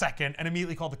it for a second and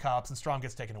immediately called the cops, and Strom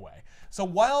gets taken away. So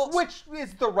while... Which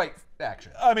is the right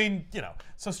action. I mean, you know,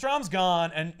 so Strom's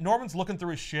gone, and Norman's looking through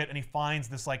his shit, and he finds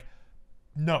this, like,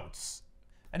 notes.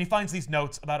 And he finds these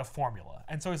notes about a formula.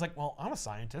 And so he's like, well, I'm a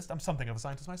scientist. I'm something of a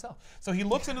scientist myself. So he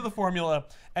looks into the formula,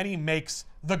 and he makes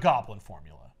the goblin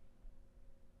formula.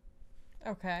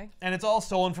 Okay. And it's all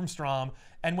stolen from Strom.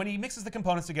 And when he mixes the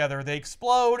components together, they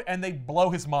explode and they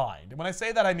blow his mind. And when I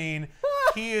say that, I mean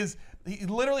he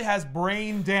literally has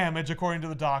brain damage, according to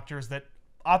the doctors that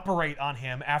operate on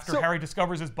him after Harry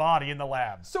discovers his body in the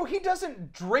lab. So he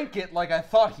doesn't drink it like I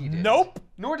thought he did. Nope.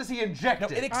 Nor does he inject No,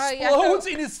 it. it explodes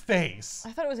in his face.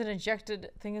 I thought it was an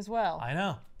injected thing as well. I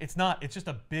know. It's not. It's just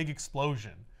a big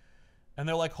explosion. And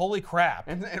they're like, holy crap.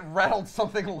 And it rattled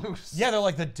something loose. Yeah, they're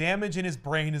like, the damage in his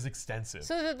brain is extensive.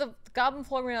 So did the goblin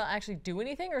formula actually do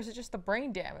anything, or is it just the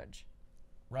brain damage?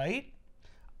 Right?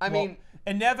 I mean,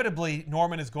 inevitably,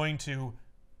 Norman is going to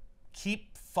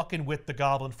keep fucking with the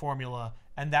goblin formula,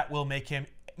 and that will make him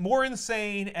more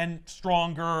insane and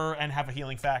stronger and have a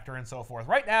healing factor and so forth.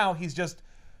 Right now, he's just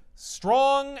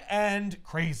strong and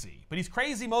crazy. But he's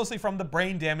crazy mostly from the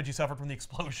brain damage he suffered from the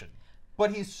explosion.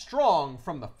 but he's strong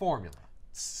from the formula.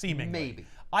 Seemingly. Maybe.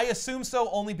 I assume so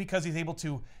only because he's able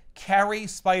to carry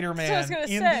Spider-Man gonna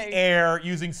in say. the air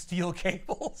using steel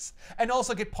cables and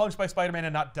also get punched by Spider-Man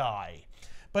and not die.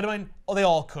 But I mean, they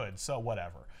all could, so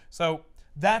whatever. So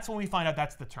that's when we find out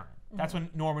that's the turn. That's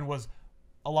when Norman was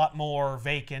a lot more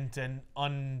vacant and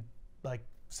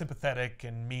sympathetic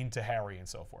and mean to Harry and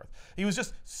so forth. He was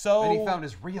just so... Then he found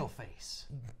his real face.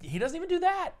 He doesn't even do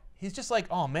that. He's just like,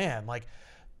 oh man, like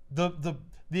the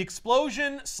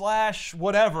explosion /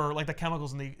 whatever, like the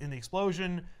chemicals in the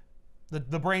explosion,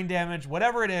 the brain damage,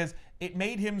 whatever it is, it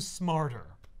made him smarter.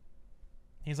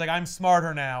 He's like, I'm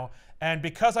smarter now, and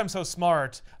because I'm so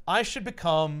smart, I should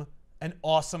become an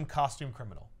awesome costume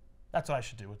criminal. That's what I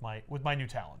should do with my new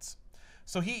talents.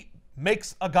 So he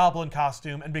makes a goblin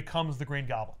costume and becomes the Green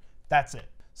Goblin. That's it.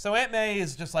 So Aunt May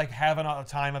is just like having a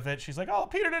time of it. She's like, oh,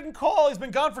 Peter didn't call. He's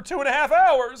been gone for 2.5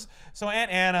 hours. So Aunt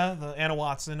Anna, Anna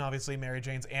Watson, obviously Mary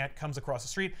Jane's aunt, comes across the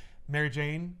street. Mary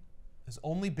Jane has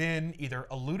only been either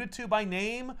alluded to by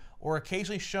name or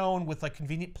occasionally shown with like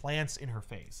convenient plants in her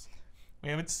face. We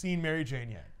haven't seen Mary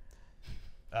Jane yet.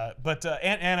 But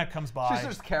Aunt Anna comes by.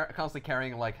 She's just constantly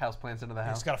carrying like houseplants into the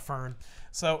house. She's got a fern.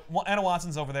 So Anna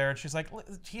Watson's over there, and she's like,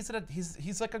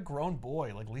 he's like a grown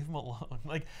boy. Like, leave him alone.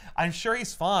 Like, I'm sure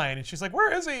he's fine. And she's like,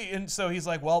 where is he? And so he's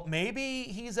like, well, maybe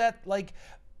he's at like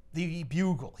the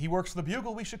Bugle. He works for the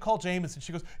Bugle. We should call Jameson.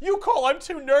 She goes, you call. I'm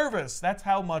too nervous. That's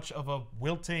how much of a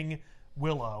wilting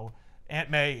willow Aunt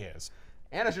May is.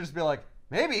 Anna should just be like,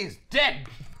 maybe he's dead.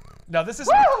 No, this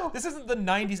isn't the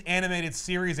 90s animated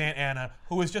series Aunt Anna,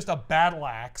 who is just a battle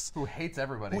axe. Who hates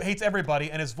everybody. Who hates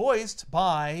everybody and is voiced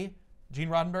by Gene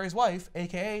Roddenberry's wife,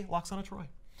 a.k.a. Loxana Troy.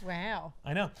 Wow.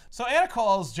 I know. So Anna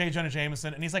calls J. Jonah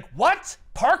Jameson, and he's like, what?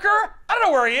 Parker? I don't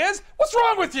know where he is. What's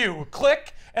wrong with you?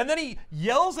 Click. And then he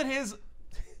yells at his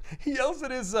he yells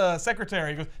at his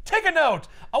secretary. He goes, "Take a note.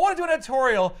 I want to do an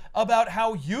editorial about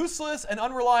how useless and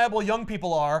unreliable young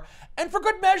people are. And for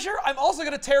good measure, I'm also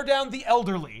going to tear down the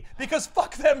elderly. Because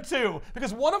fuck them too.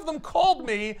 Because one of them called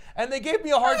me and they gave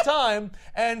me a hard time.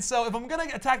 And so if I'm going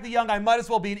to attack the young, I might as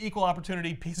well be an equal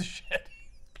opportunity piece of shit."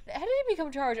 How did he become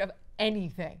in charge of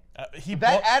anything?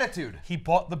 Attitude. He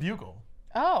bought the Bugle.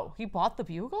 Oh, he bought the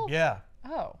Bugle? Yeah.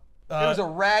 Oh. It was a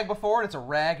rag before, and it's a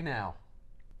rag now.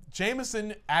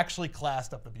 Jameson actually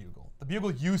classed up the Bugle. The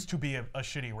Bugle used to be a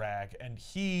shitty rag, and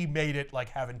he made it like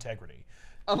have integrity.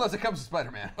 Unless it comes to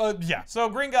Spider-Man. Yeah. So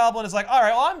Green Goblin is like, all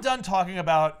right, well, I'm done talking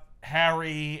about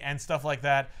Harry and stuff like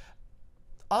that.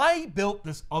 I built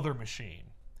this other machine.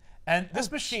 And this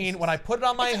machine, when I put it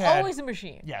on my head... It's always a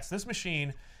machine. Yes, this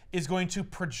machine is going to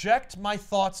project my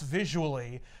thoughts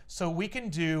visually so we can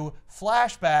do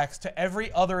flashbacks to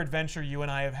every other adventure you and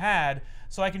I have had,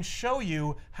 so I can show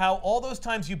you how all those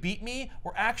times you beat me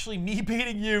were actually me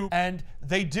beating you, and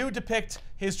they do depict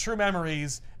his true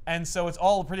memories, and so it's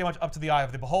all pretty much up to the eye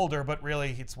of the beholder, but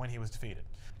really it's when he was defeated.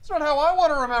 That's not how I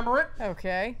want to remember it.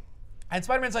 Okay. And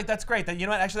Spider-Man's like, that's great. You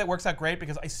know what? Actually, that works out great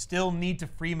because I still need to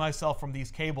free myself from these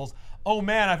cables. Oh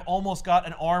man, I've almost got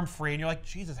an arm free. And you're like,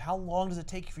 Jesus, how long does it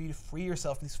take for you to free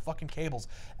yourself from these fucking cables?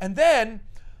 And then,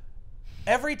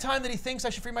 every time that he thinks I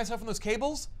should free myself from those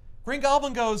cables, Green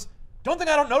Goblin goes, "Don't think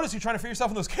I don't notice you trying to free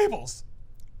yourself from those cables."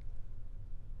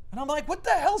 And I'm like, what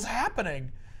the hell's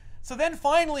happening? So then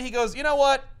finally he goes, you know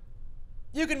what?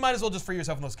 You might as well just free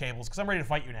yourself from those cables because I'm ready to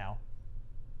fight you now.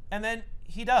 And then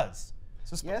he does.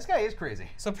 So Yeah, this guy is crazy.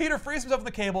 So Peter frees himself from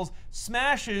the cables,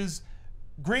 smashes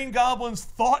Green Goblin's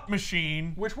thought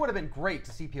machine. Which would have been great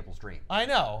to see people's dream. I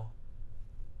know.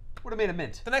 Would have made a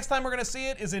mint. The next time we're going to see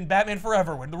it is in Batman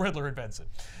Forever when the Riddler invents it.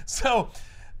 So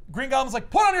Green Goblin's like,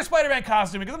 put on your Spider-Man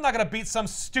costume because I'm not going to beat some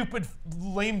stupid,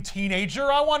 lame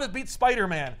teenager. I want to beat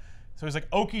Spider-Man. So he's like,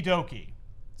 okie dokie.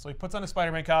 So he puts on his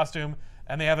Spider-Man costume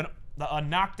and they have a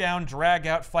knockdown,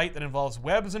 drag-out fight that involves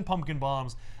webs and pumpkin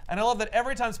bombs. And I love that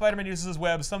every time Spider-Man uses his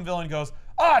webs, some villain goes,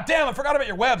 "Ah, damn, I forgot about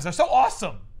your webs. They're so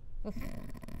awesome."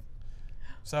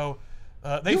 So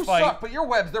they You fight. suck, but your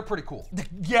webs, they're pretty cool.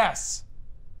 Yes.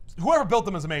 Whoever built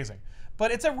them is amazing.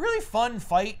 But it's a really fun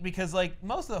fight because like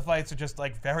most of the fights are just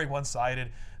like very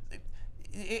one-sided.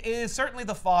 It is certainly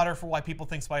the fodder for why people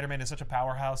think Spider-Man is such a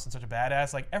powerhouse and such a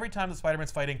badass. Like every time that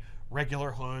Spider-Man's fighting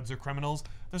regular hoods or criminals,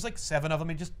 there's like 7 of them.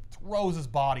 He just throws his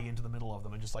body into the middle of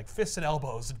them and just like fists and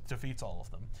elbows defeats all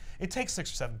of them. It takes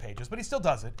 6 or 7 pages, but he still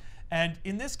does it. And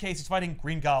in this case, he's fighting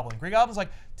Green Goblin. Green Goblin's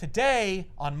like, today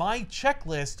on my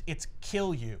checklist, it's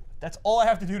kill you. That's all I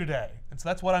have to do today. And so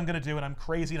that's what I'm going to do, and I'm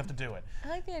crazy enough to do it. I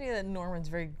like the idea that Norman's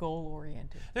very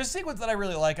goal-oriented. There's a sequence that I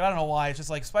really like, and I don't know why. It's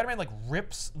just like Spider-Man like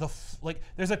rips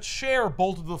there's a chair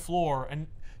bolted to the floor, and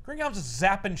Green Goblin's just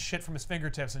zapping shit from his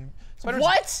fingertips, and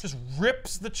Spider-Man just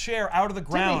rips the chair out of the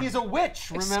ground. Timmy, he's a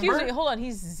witch, remember? Excuse me, hold on.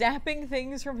 He's zapping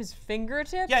things from his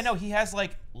fingertips? Yeah, no, he has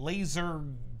like laser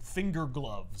finger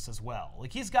gloves as well.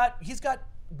 Like he's got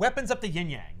weapons up to yin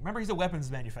yang. Remember, he's a weapons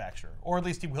manufacturer, or at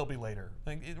least he will be later.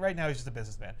 Like, right now, he's just a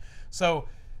businessman. So,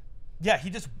 yeah, he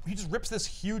just rips this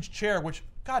huge chair, which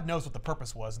God knows what the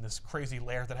purpose was in this crazy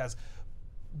lair that has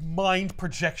mind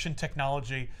projection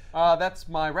technology. That's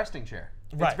my resting chair.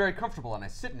 Right. It's very comfortable, and I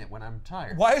sit in it when I'm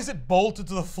tired. Why is it bolted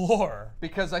to the floor?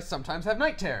 Because I sometimes have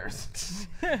night terrors.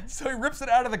 So he rips it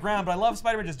out of the ground, but I love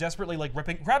Spider-Man just desperately like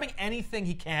grabbing anything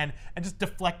he can and just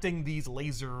deflecting these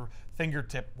laser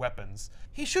fingertip weapons.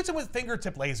 He shoots him with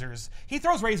fingertip lasers. He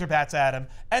throws razor bats at him,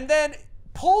 and then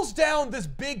pulls down this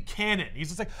big cannon. He's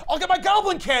just like, "I'll get my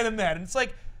goblin cannon then." And it's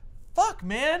like, fuck,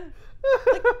 man.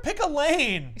 Like, pick a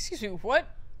lane. Excuse me,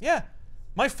 what? Yeah,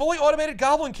 my fully automated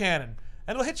goblin cannon.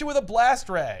 And it'll hit you with a blast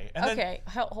ray. And Okay,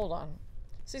 hold on.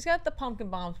 So he's got the pumpkin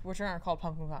bombs, which aren't called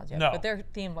pumpkin bombs yet, No. but they're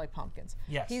themed like pumpkins.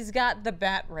 Yes. He's got the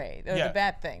bat ray, or Yeah. the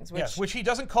bat things, which, yes, which he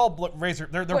doesn't call razor.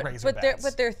 They're razor bats.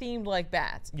 but they're themed like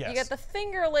bats. Yes. You got the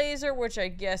finger laser, which I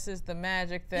guess is the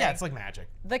magic thing. Yeah, it's like magic.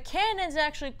 The cannon's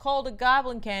actually called a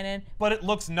goblin cannon. But it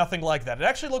looks nothing like that. It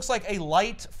actually looks like a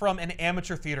light from an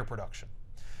amateur theater production.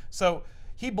 So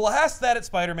he blasts that at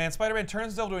Spider-Man. Spider-Man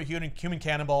turns himself into a human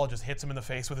cannonball and just hits him in the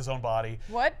face with his own body.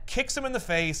 What? Kicks him in the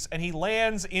face, and he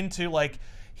lands into, like,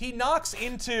 he knocks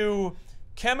into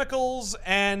chemicals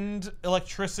and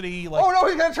electricity. Like, Oh no,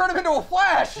 he's gonna turn him into a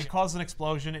Flash! it causes an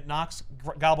explosion. It knocks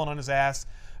Goblin on his ass.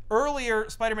 Earlier,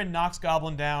 Spider-Man knocks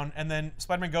Goblin down, and then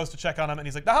Spider-Man goes to check on him, and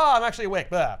he's like, "Aha, I'm actually awake."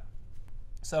 Blah.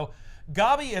 So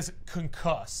Gobby is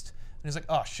concussed, and he's like,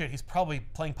 "Oh shit, he's probably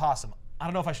playing possum. I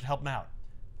don't know if I should help him out."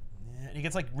 And he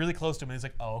gets like really close to him, and he's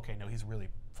like, "Oh, okay, no, he's really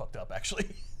fucked up, actually."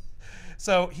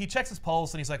 So he checks his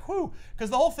pulse and he's like, whew, because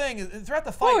the whole thing is throughout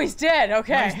the fight. Oh, he's dead.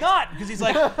 Okay. No, he's not, because he's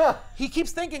like, he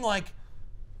keeps thinking like,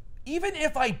 even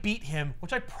if I beat him,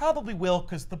 which I probably will,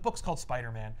 because the book's called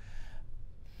Spider-Man,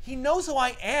 he knows who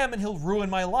I am and he'll ruin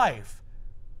my life.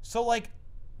 So like,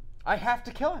 I have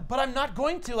to kill him. but I'm not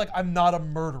going to. Like, I'm not a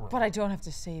murderer. But I don't have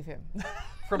to save him.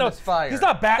 From this fire. He's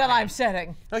not Batman. That I'm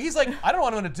setting. No, he's like, I don't know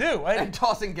what I'm going to do. And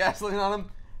tossing gasoline on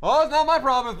him. Oh, it's not my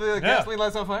problem if the gasoline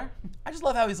lights on fire. I just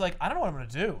love how he's like, I don't know what I'm going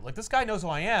to do. Like, this guy knows who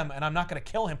I am, and I'm not going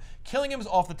to kill him. Killing him is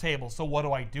off the table, so what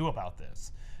do I do about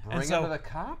this? Bring him to the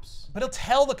cops? But he'll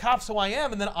tell the cops who I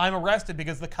am, and then I'm arrested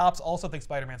because the cops also think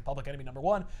Spider-Man's public enemy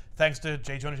 #1, thanks to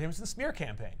J. Jonah Jameson's smear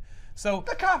campaign. So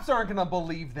The cops aren't going to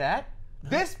believe that.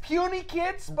 This puny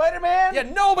kid, Spider-Man? yeah,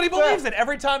 nobody believes it.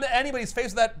 Every time that anybody's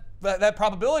faced with that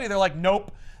probability, they're like,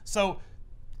 nope. So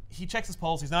he checks his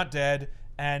pulse. He's not dead,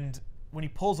 and when he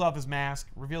pulls off his mask,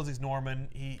 reveals he's Norman,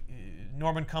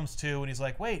 Norman comes to, and he's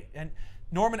like, wait. And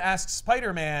Norman asks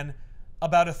Spider-Man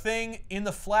about a thing in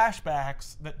the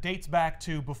flashbacks that dates back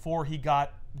to before he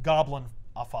got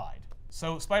goblin-ified.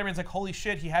 So Spider-Man's like, holy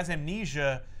shit, he has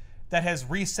amnesia that has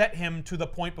reset him to the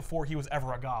point before he was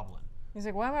ever a goblin. He's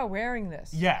like, why am I wearing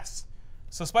this? Yes.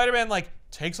 So Spider-Man, like,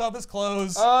 takes off his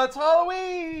clothes. It's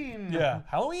Halloween! Yeah,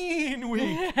 Halloween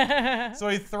week. So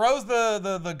he throws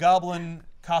the goblin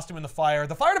costume in the fire.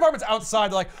 The fire department's outside.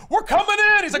 They're like, we're coming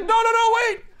in. He's like, no,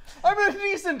 wait. I'm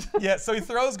indecent. Yeah, so he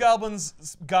throws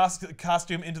Goblin's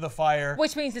costume into the fire.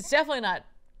 Which means it's definitely not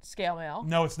scale mail.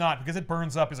 No, it's not, because it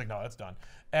burns up. He's like, no, it's done.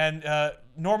 And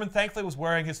Norman thankfully was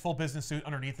wearing his full business suit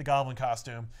underneath the Goblin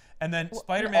costume. And then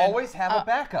Spider-Man always have a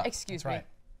backup. Excuse That's me. right.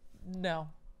 No.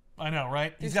 I know,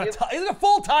 right? He's got a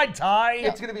full tied tie.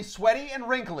 It's going to be sweaty and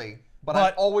wrinkly, but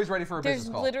I'm always ready for a business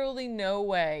There's call. literally no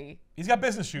way He's got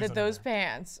business shoes. that under those there.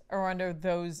 pants are under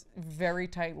those very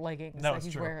tight leggings No, that it's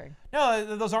he's true. wearing.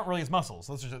 No, those aren't really his muscles.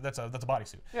 That's a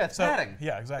bodysuit. Yeah, it's So- padding.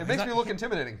 Yeah, exactly. It makes He's me not- look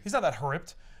intimidating. He's not that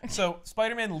ripped. So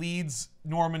Spider-Man leads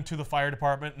Norman to the fire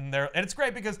department, and it's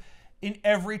great because in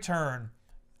every turn,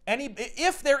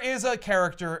 if there is a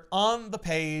character on the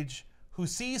page who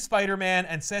sees Spider-Man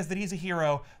and says that he's a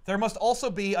hero, there must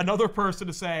also be another person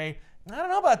to say, I don't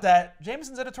know about that.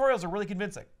 Jameson's editorials are really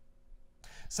convincing.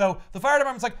 So the fire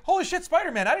department's like, holy shit,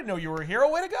 Spider-Man, I didn't know you were a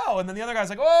hero, way to go. And then the other guy's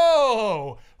like,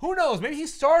 oh, who knows, maybe he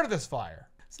started this fire.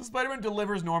 So Spider-Man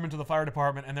delivers Norman to the fire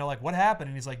department, and they're like, what happened?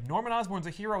 And he's like, Norman Osborn's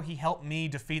a hero, he helped me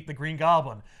defeat the Green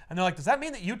Goblin. And they're like, does that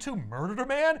mean that you two murdered a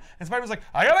man? And Spider-Man's like,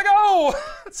 I gotta go!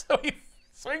 So he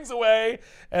swings away,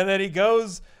 and then he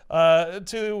goes to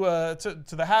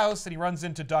the house, and he runs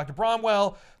into Dr.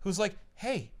 Bromwell, who's like,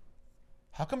 hey,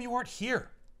 how come you weren't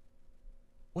here?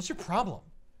 What's your problem?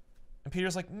 And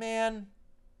Peter's like, man,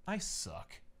 I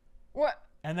suck. What?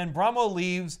 And then Bromwell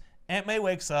leaves, Aunt May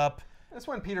wakes up. That's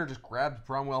when Peter just grabs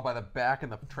Bromwell by the back and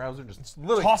the trouser just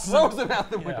literally Tosses throws him. him out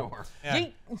the door. Yeah.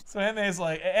 Yeet. So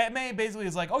Aunt May basically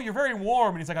is like, oh, you're very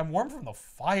warm. And he's like, I'm warm from the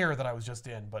fire that I was just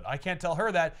in. But I can't tell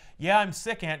her that. Yeah, I'm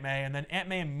sick, Aunt May. And then Aunt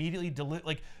May immediately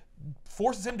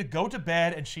forces him to go to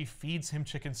bed, and she feeds him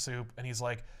chicken soup. And he's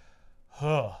like,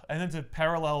 huh. And then to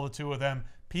parallel the two of them,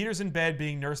 Peter's in bed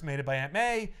being nursemaided by Aunt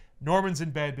May. Norman's in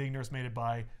bed being nursemaided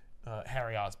by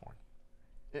Harry Osborn.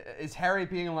 Is Harry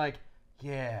being like,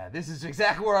 yeah, this is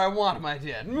exactly where I want my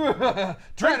dad.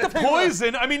 Drink the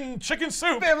poison. I mean, chicken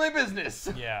soup. Family business.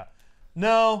 Yeah.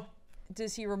 No.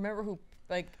 Does he remember who,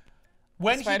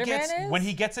 When Spider-Man is? when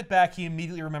he gets it back, he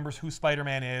immediately remembers who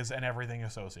Spider-Man is and everything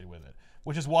associated with it,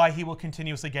 which is why he will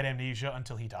continuously get amnesia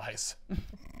until he dies.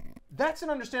 That's an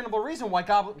understandable reason why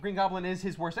Green Goblin is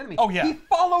his worst enemy. Oh, yeah. He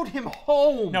followed him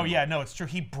home. No, it's true.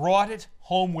 He brought it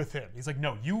home with him. He's like,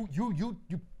 no, you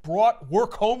brought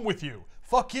work home with you.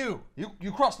 Fuck you.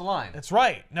 You crossed the line. That's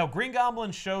right. No, Green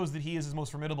Goblin shows that he is his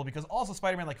most formidable because also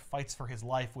Spider-Man fights for his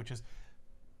life, which is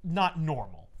not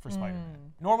normal for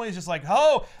Spider-Man. Normally it's just like,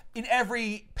 oh, in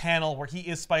every panel where he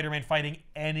is Spider-Man fighting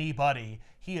anybody,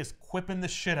 he is quipping the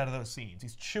shit out of those scenes.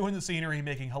 He's chewing the scenery,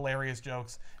 making hilarious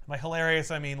jokes. By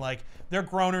hilarious, I mean they're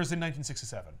groaners in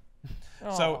 1967.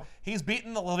 So he's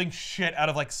beating the living shit out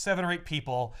of 7 or 8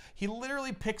 people. He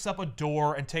literally picks up a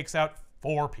door and takes out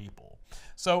 4 people.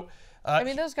 So I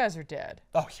mean, those guys are dead.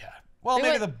 oh yeah. Well, They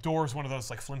maybe went- the door's one of those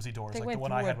flimsy doors, They like went the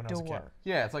one through I had a when I was a kid. door.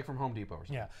 Yeah, it's like from Home Depot or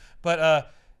something. Yeah,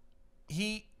 but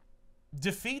he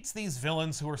defeats these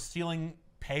villains who are stealing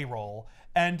payroll,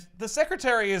 and the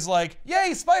secretary is like,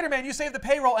 "Yay, Spider-Man! You saved the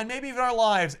payroll and maybe even our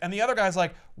lives." And the other guy's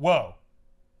like, "Whoa,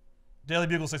 Daily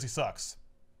Bugle says he sucks.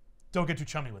 Don't get too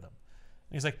chummy with him."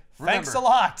 And he's like, "Thanks a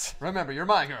lot." Remember, you're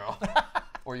my girl.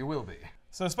 Or you will be.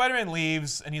 So Spider-Man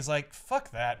leaves, and he's like,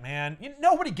 "Fuck that, man.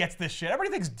 Nobody gets this shit.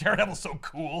 Everybody thinks Daredevil's so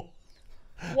cool."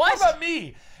 What? What about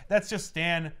me? That's just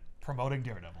Stan promoting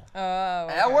Daredevil. Oh,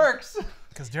 okay. That works.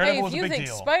 Because Hey, Daredevil if was a you big think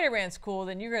deal. Spider-Man's cool,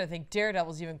 then you're gonna think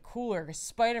Daredevil's even cooler because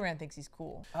Spider-Man thinks he's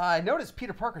cool. I noticed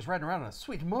Peter Parker's riding around on a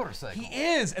sweet motorcycle. He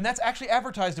is, and that's actually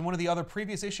advertised in one of the other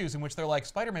previous issues in which they're like,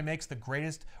 Spider-Man makes the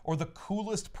greatest or the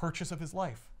coolest purchase of his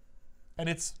life. And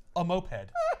it's a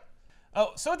moped.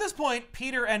 Oh, so at this point,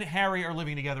 Peter and Harry are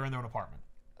living together in their own apartment.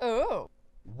 Oh.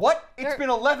 What? It's They're- been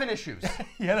 11 issues.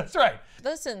 Yeah, that's right.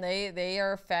 Listen, they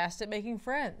are fast at making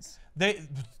friends.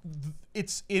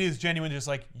 It is genuine, just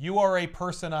like, you are a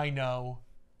person I know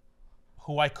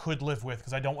who I could live with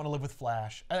because I don't want to live with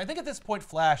Flash. And I think at this point,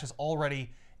 Flash is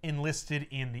already enlisted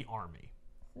in the army.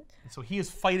 And so he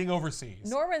is fighting overseas.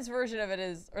 Norman's version of it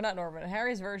is, or not Norman,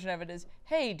 Harry's version of it is,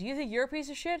 hey, do you think you're a piece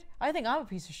of shit? I think I'm a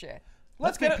piece of shit.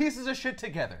 Let's get be it. pieces of shit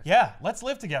together. Yeah, let's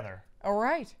live together. All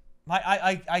right.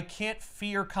 I can't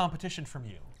fear competition from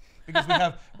you because we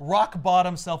have rock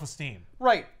bottom self-esteem.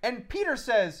 Right. And Peter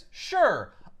says,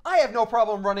 sure, I have no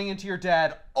problem running into your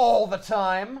dad all the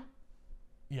time.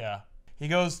 Yeah. He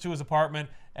goes to his apartment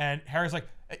and Harry's like,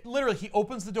 literally, he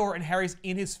opens the door and Harry's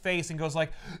in his face and goes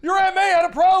like, your Aunt May had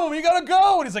a problem, you gotta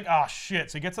go. And he's like, oh shit.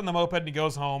 So he gets on the moped and he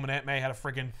goes home and Aunt May had a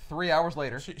friggin' 3 hours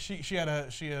later. she had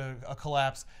a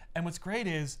collapse. And what's great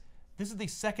is this is the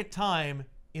second time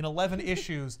in 11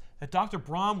 issues that Dr.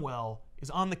 Bromwell is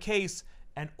on the case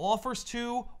and offers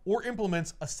to or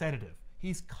implements a sedative.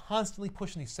 He's constantly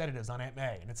pushing these sedatives on Aunt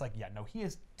May. And it's like, yeah, no, he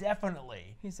is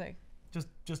definitely He's like, just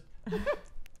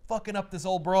fucking up this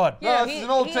old broad. Yeah, No, this is an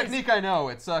old he is- technique I know.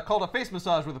 It's called a face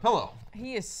massage with a pillow.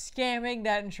 he is scamming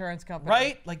that insurance company.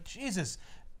 Right? Like, Jesus,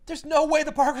 there's no way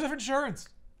the Parkers have insurance.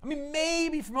 I mean,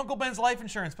 maybe from Uncle Ben's life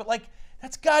insurance, but like,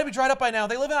 that's gotta be dried up by now.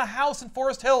 They live in a house in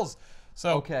Forest Hills.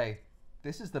 So Okay,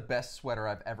 this is the best sweater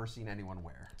I've ever seen anyone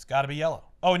wear. it's gotta be yellow.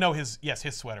 Oh no, his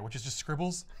sweater, which is just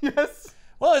scribbles. Yes.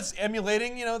 Well, it's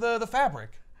emulating, the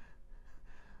fabric.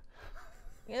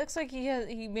 It looks like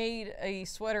he made a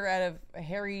sweater out of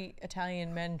hairy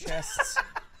Italian men chests.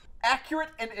 Accurate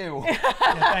and ew.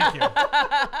 Yeah, thank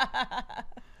you.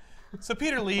 So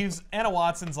Peter leaves. Anna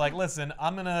Watson's like, listen,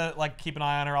 I'm gonna like keep an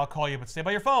eye on her. I'll call you, but stay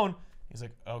by your phone. He's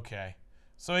like, okay.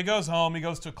 So he goes home. He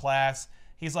goes to class.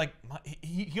 He's like,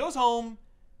 he goes home.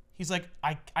 He's like,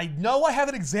 I know I have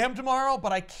an exam tomorrow,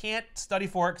 but I can't study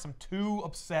for it because I'm too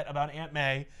upset about Aunt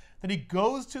May. Then he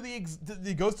goes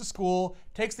to school,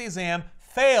 takes the exam,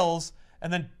 fails,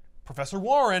 and then Professor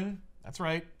Warren, that's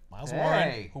right, Miles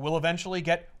Warren, who will eventually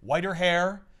get whiter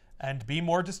hair and be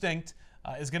more distinct,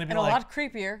 is going to be And like a lot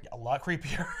creepier. a lot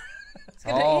creepier.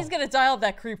 He's gonna dial up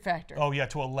that creep factor. Oh yeah,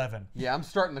 to 11. Yeah, I'm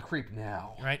starting to creep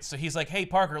now. Right? So he's like, hey,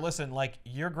 Parker, listen, like,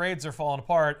 your grades are falling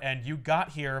apart, and you got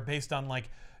here based on, like,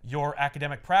 your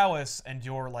academic prowess and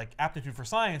your, like, aptitude for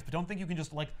science, but don't think you can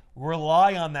just, like,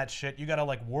 rely on that shit. You gotta,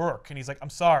 like, work. And he's like, I'm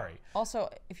sorry. Also,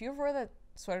 if you ever wear that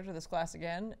sweater to this class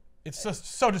again, It's just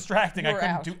so distracting, I You're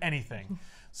couldn't out. do anything.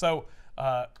 So,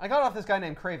 I got off this guy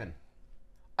named Craven.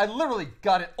 I literally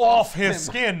got it off his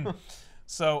him. skin.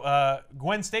 So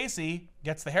Gwen Stacy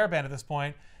gets the hairband at this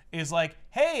point, is like,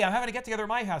 hey, I'm having a get-together at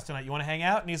my house tonight. You want to hang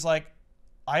out? And he's like,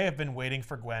 I have been waiting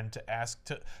for Gwen to ask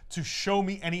to show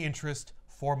me any interest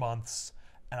for months,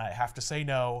 and I have to say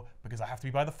no because I have to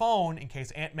be by the phone in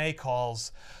case Aunt May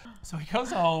calls. So he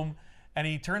goes home and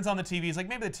he turns on the TV. He's like,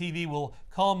 maybe the TV will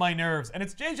calm my nerves. And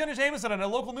it's J. Jonah Jameson on a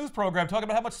local news program talking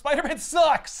about how much Spider-Man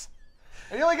sucks.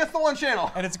 And he only gets the one channel.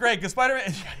 And it's great because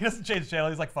Spider-Man, he doesn't change the channel.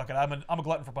 He's like, fuck it, I'm a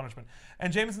glutton for punishment.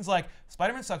 And Jameson's like,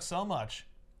 Spider-Man sucks so much,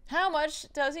 how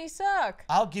much does he suck?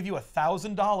 I'll give you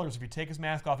 $1,000 if you take his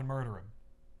mask off and murder him.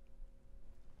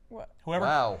 What? Whoever.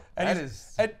 Wow, And that he's,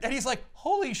 is- And he's like,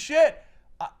 holy shit.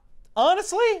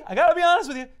 Honestly, I gotta be honest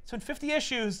with you. It's been 50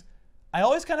 issues. I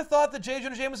always kind of thought that J.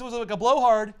 Jonah Jameson was like a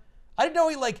blowhard. I didn't know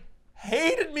he like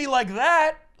hated me like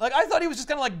that. Like I thought he was just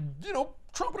kind of like,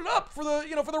 trumping it up for the,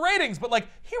 for the ratings. But like,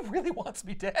 he really wants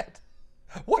me dead.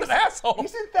 What an asshole.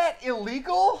 Isn't that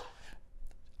illegal?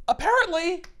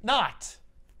 Apparently not.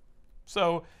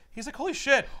 So he's like, holy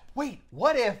shit. Wait,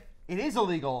 what if it is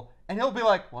illegal and he'll be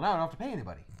like, well, now I don't have to pay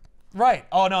anybody. Right.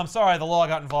 Oh, no, I'm sorry. The law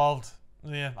got involved.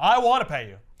 Yeah, I want to pay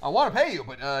you. I want to pay you,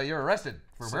 but you're arrested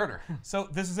for murder. So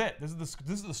this is it. This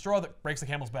is the straw that breaks the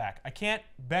camel's back. I can't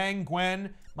bang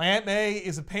Gwen. My Aunt May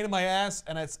is a pain in my ass,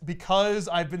 and it's because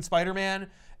I've been Spider-Man,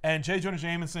 and J. Jonah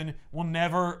Jameson will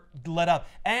never let up.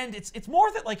 And it's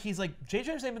more that like he's like, J.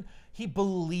 Jonah Jameson, he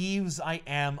believes I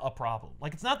am a problem.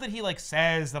 Like it's not that he like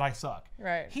says that I suck.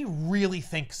 Right. He really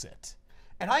thinks it.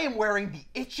 And I am wearing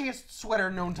the itchiest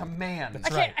sweater known to man.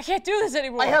 I can't do this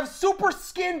anymore. I have super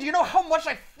skin. Do you know how much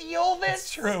I feel this?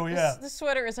 It's true, yeah. This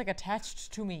sweater is like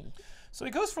attached to me. So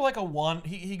he goes for like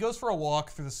he goes for a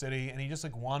walk through the city, and he just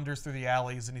like wanders through the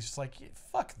alleys, and he's just like,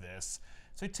 fuck this.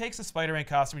 So he takes the Spider-Man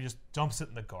costume and just dumps it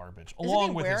in the garbage. Isn't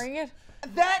he wearing it?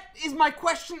 That is my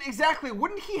question exactly.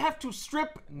 Wouldn't he have to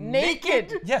strip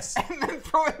naked? Yes. And then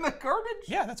throw it in the garbage?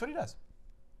 Yeah, that's what he does.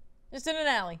 Just in an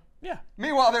alley. Yeah.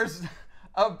 Meanwhile, there's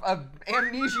a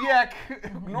amnesiac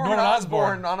Norman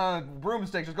Osborn on a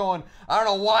broomstick just going, I don't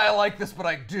know why I like this, but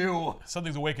I do.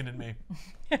 Something's awakened in me.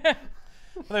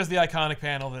 Well, there's the iconic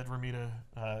panel that Romita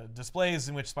displays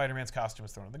in which Spider-Man's costume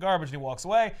is thrown in the garbage and he walks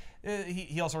away.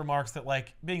 He also remarks that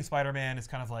like being Spider-Man is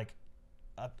kind of like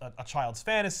a child's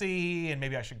fantasy, and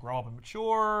maybe I should grow up and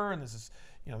mature, and this is,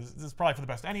 you know, this is probably for the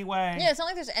best anyway. Yeah, it's not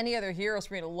like there's any other heroes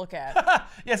for me to look at.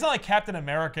 Yeah, it's not like Captain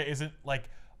America isn't like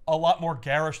a lot more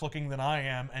garish looking than I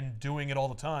am and doing it all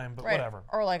the time, but whatever.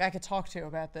 Or like I could talk to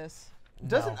about this.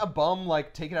 Doesn't a bum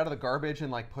like take it out of the garbage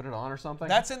and like put it on or something?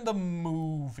 That's in the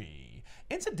movie.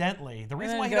 Incidentally, the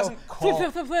reason why he go, doesn't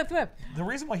call flip. the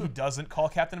reason why he doesn't call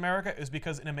Captain America is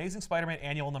because in Amazing Spider-Man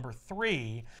Annual number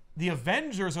 3, the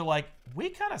Avengers are like, we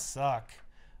kind of suck.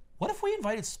 What if we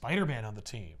invited Spider-Man on the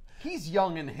team? He's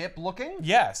young and hip looking.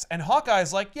 Yes, and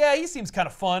Hawkeye's like, yeah, he seems kind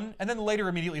of fun, and then later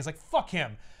immediately he's like, fuck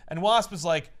him. And Wasp is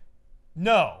like,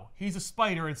 no, he's a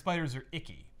spider and spiders are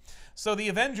icky. So the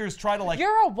Avengers try to like...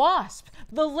 You're a wasp.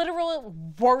 The literal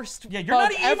worst Yeah, you're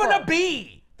not bug even ever. a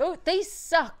bee! They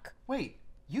suck. Wait,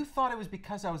 you thought it was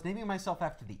because I was naming myself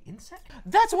after the insect?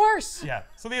 That's worse. Yeah,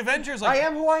 so the Avengers like... I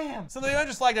am who I am. So the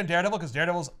Avengers flag down Daredevil because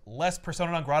Daredevil's less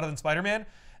persona non grata than Spider-Man.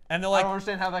 And they're I like... don't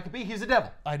understand how that could be. He's a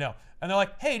devil. I know. And they're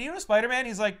like, hey, do you know Spider-Man?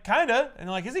 He's like, kinda. And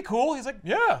they're like, is he cool? He's like,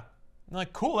 yeah. And they're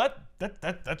like, cool,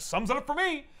 that sums it up for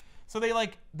me. So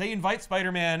they invite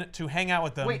Spider-Man to hang out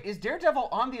with them. Wait, is Daredevil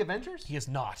on the Avengers? He is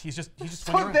not. He's just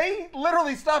So they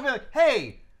literally stop and like,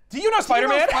 hey, do you know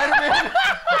Spider-Man? Spider-Man?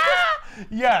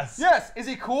 Yes. Yes. Is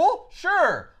he cool?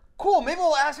 Sure. Cool. Maybe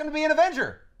we'll ask him to be an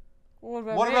Avenger. What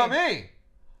What about me?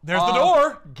 There's the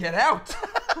door. Get out.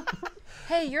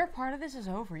 Hey, your part of this is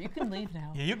over. You can leave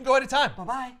now. Yeah, you can go anytime.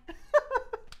 Bye-bye.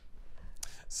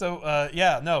 So,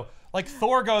 yeah, no. Like,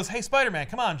 Thor goes, hey, Spider-Man,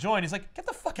 come on, join. He's like, get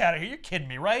the fuck out of here. You're kidding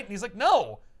me, right? And he's like,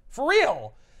 no, for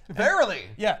real. Verily.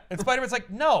 Yeah, and Spider-Man's like,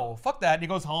 no, fuck that. And he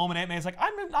goes home, and Ant-Man's like,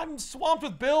 I'm swamped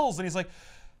with bills. And he's like,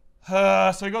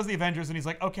 so he goes to the Avengers, and he's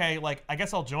like, okay, like, I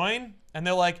guess I'll join. And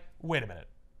they're like, wait a minute.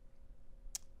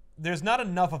 There's not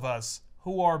enough of us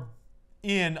who are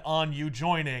in on you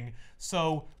joining,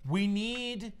 so we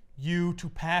need you to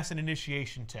pass an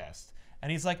initiation test.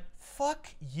 And he's like, fuck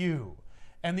you.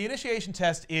 And the initiation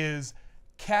test is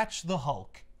catch the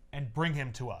Hulk and bring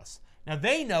him to us. Now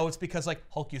they know it's because like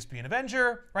Hulk used to be an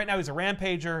Avenger. Right now he's a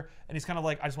Rampager, and he's kind of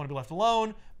like, I just want to be left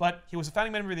alone. But he was a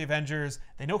founding member of the Avengers.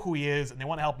 They know who he is, and they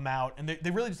want to help him out. And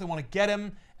they really just want to get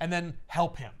him and then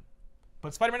help him.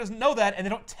 But Spider-Man doesn't know that, and they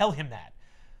don't tell him that.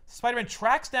 Spider-Man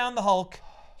tracks down the Hulk.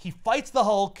 He fights the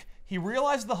Hulk. He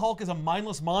realizes the Hulk is a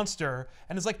mindless monster,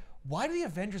 and is like, why do the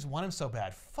Avengers want him so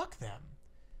bad? Fuck them.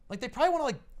 Like they probably want to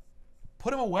like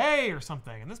put him away or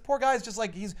something. And this poor guy's just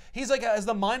like, he's like as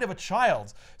the mind of a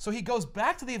child. So he goes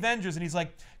back to the Avengers and he's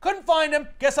like, couldn't find him,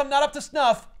 guess I'm not up to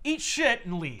snuff, eat shit,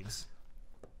 and leaves.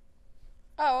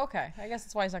 Oh, okay. I guess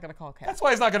that's why he's not going to call Cap. That's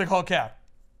why he's not going to call Cap.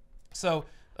 So,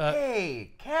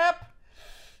 Hey, Cap.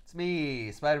 It's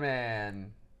me,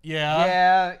 Spider-Man.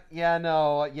 yeah. Yeah,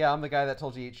 I'm the guy that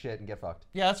told you to eat shit and get fucked.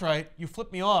 Yeah, that's right. You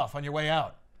flipped me off on your way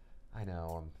out. I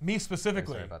know. I'm Me very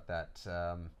specifically. sorry about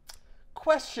that.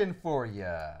 Question for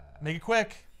you. Make it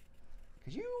quick.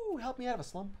 Could you help me out of a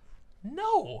slump?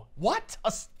 No. What?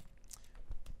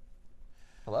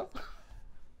 Hello?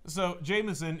 So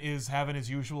Jameson is having his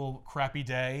usual crappy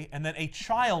day, and then a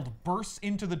child bursts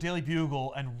into the Daily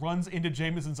Bugle and runs into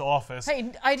Jameson's office.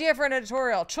 Hey, idea for an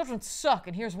editorial. Children suck,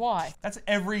 and here's why. That's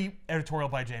every editorial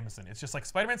by Jameson. It's just like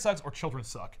Spider-Man sucks or children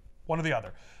suck. One or the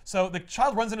other. So the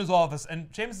child runs into his office,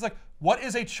 and Jameson's like, what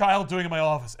is a child doing in my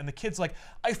office? And the kid's like,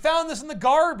 I found this in the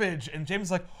garbage. And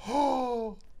Jameson's like,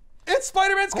 oh, it's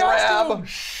Spider-Man's costume. Grab,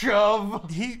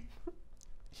 shove.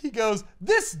 He goes,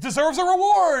 this deserves a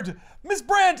reward. Miss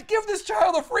Brandt, give this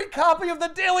child a free copy of the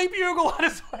Daily Bugle on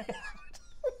his way out.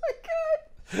 Oh my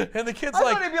god. And the kid's I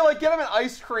like, thought he'd be like, get him an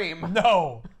ice cream.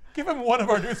 no, give him one of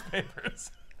our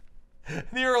newspapers.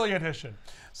 The early edition.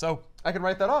 So I can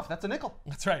write that off. That's a nickel.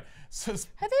 that's right. So, Have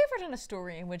they ever done a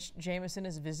story in which Jameson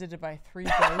is visited by 3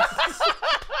 ghosts?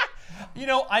 you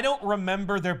know, I don't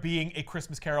remember there being a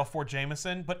Christmas Carol for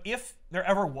Jameson, but if there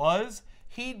ever was,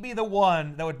 he'd be the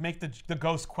one that would make the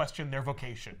ghost question their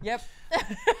vocation. Yep.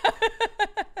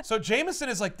 So Jameson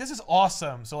is like, this is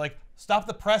awesome. So like, stop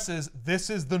the presses. This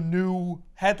is the new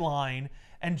headline.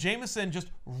 and Jameson just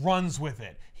runs with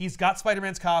it. He's got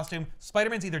Spider-Man's costume.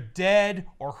 Spider-Man's either dead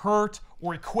or hurt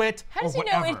or he quit How or does he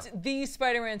whatever. know it's the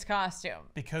Spider-Man's costume?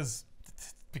 Because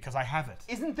I have it.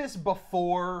 Isn't this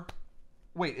before?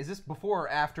 Wait, is this before or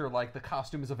after like the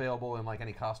costume is available in like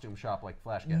any costume shop like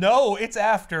Flash gets? No, it's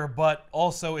after, but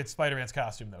also it's Spider-Man's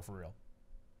costume though, for real.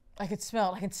 I can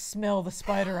smell the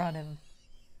spider on him.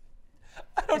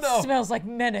 I don't know. It smells like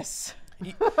menace.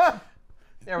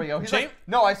 There we go. He's like,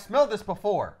 no, I smelled this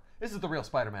before. This is the real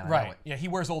Spider-Man. I know Right. it. Yeah, he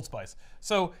wears Old Spice.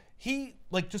 So he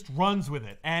like just runs with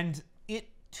it, and it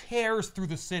tears through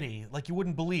the city like you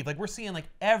wouldn't believe. Like we're seeing like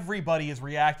everybody is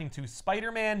reacting to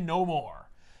Spider-Man No More,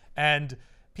 and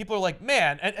people are like,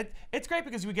 man, and it's great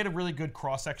because we get a really good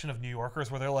cross-section of New Yorkers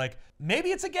where they're like, maybe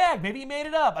it's a gag, maybe he made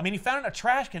it up. I mean, he found it in a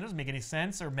trash can, it doesn't make any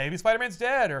sense, or maybe Spider-Man's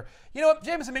dead, or you know what,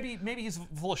 Jameson, maybe he's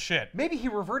full of shit. Maybe he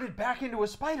reverted back into a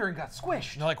spider and got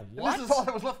squished. And they're like, what? And this is all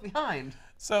that was left behind.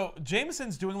 So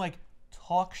Jameson's doing like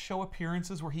talk show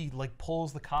appearances where he like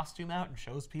pulls the costume out and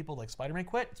shows people like Spider-Man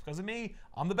quit. It's because of me.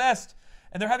 I'm the best.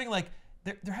 And they're having like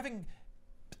they're having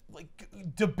like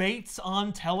debates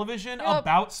on television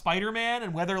about Spider-Man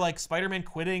and whether like Spider-Man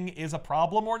quitting is a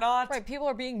problem or not. Right, people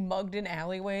are being mugged in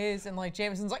alleyways, and like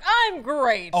Jameson's like, I'm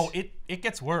great. Oh, it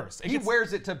gets worse. He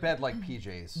wears it to bed like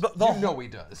PJs. You know he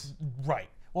does. Right.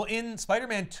 Well, in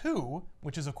Spider-Man 2,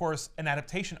 which is, of course, an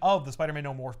adaptation of the Spider-Man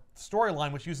No More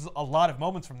storyline, which uses a lot of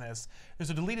moments from this, there's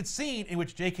a deleted scene in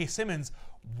which J.K. Simmons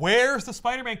wears the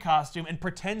Spider-Man costume and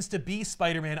pretends to be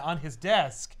Spider-Man on his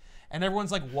desk, and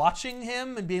everyone's, like, watching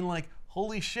him and being like,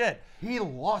 holy shit. He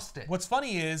lost it. What's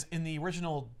funny is, in the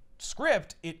original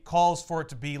script, it calls for it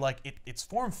to be, like, it's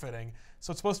form-fitting,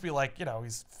 so it's supposed to be, like, you know,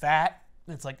 he's fat,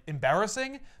 and it's, like,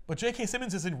 embarrassing, but J.K.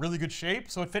 Simmons is in really good shape,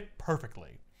 so it fit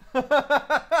perfectly.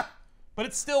 But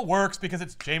it still works because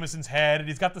it's Jameson's head and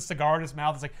he's got the cigar in his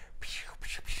mouth. It's like, pew,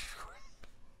 pew, pew.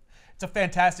 It's a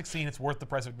fantastic scene. It's worth the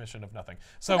price of admission of nothing.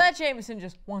 So that Jameson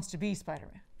just wants to be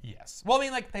Spider-Man. Yes. Well, I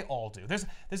mean, like they all do. There's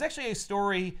actually a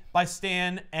story by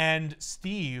Stan and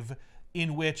Steve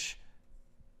in which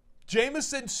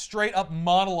Jameson straight up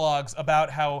monologues about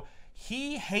how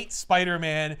he hates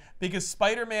Spider-Man because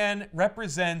Spider-Man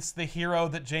represents the hero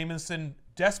that Jameson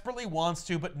desperately wants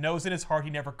to, but knows in his heart he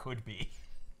never could be.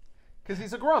 Because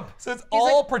he's a grump. So it's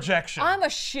all projection. I'm a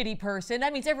shitty person.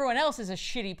 That means everyone else is a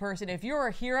shitty person. If you're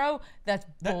a hero, that's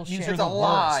bullshit. means you're It's a the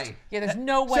lie. worst. Yeah, there's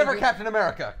no way. Except for Captain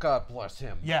America. God bless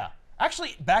him. Yeah.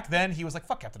 Actually, back then, he was like,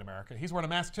 fuck Captain America. He's wearing a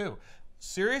mask, too.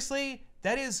 Seriously?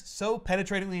 That is so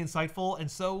penetratingly insightful and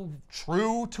so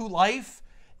true to life.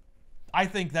 I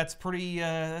think that's pretty,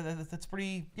 yeah,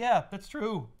 that's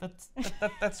true.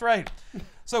 That's right.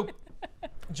 So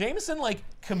Jameson, like,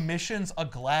 commissions a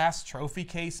glass trophy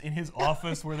case in his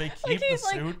office where they keep the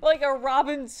suit. Like a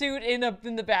Robin suit in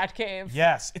the Batcave.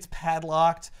 Yes, it's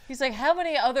padlocked. He's like, how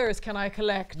many others can I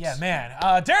collect? Yeah, man.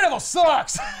 Daredevil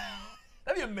sucks!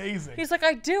 That'd be amazing. He's like,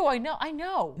 I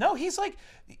know. No, he's like,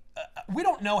 we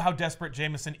don't know how desperate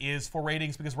Jameson is for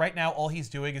ratings because right now all he's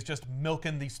doing is just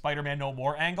milking the Spider-Man No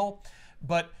More angle.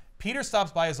 But Peter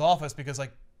stops by his office because,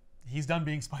 like, he's done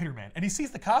being Spider-Man. And he sees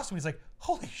the costume. He's like,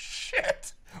 holy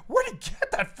shit. Where'd he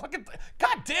get that fucking thing?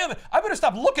 God damn it. I better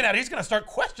stop looking at it. He's going to start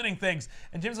questioning things.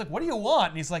 And Jim's like, what do you want?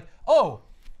 And he's like, oh,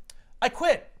 I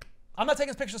quit. I'm not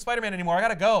taking pictures of Spider-Man anymore. I got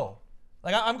to go.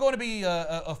 Like, I'm going to be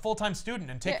a full-time student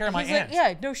and take care of my aunt. Like,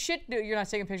 yeah, no shit, dude, you're not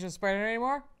taking pictures of Spider-Man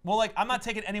anymore? Well, like, I'm not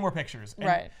taking any more pictures. And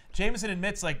right. Jameson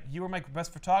admits, like, you were my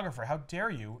best photographer. How dare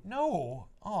you? No.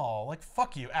 Oh, like,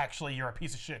 fuck you. Actually, you're a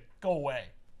piece of shit. Go away.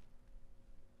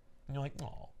 And you're like,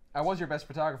 oh. I was your best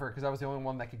photographer because I was the only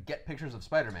one that could get pictures of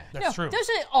Spider-Man. That's true. There's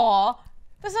an awe.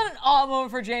 That's not an awe moment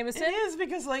for Jameson. It is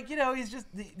because, like, you know, he's just,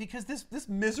 because this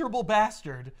miserable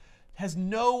bastard has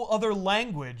no other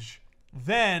language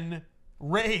than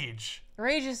rage.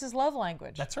 Rage is his love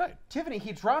language. That's right. Tiffany,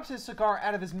 he drops his cigar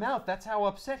out of his mouth. That's how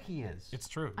upset he is. It's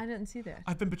true. I didn't see that.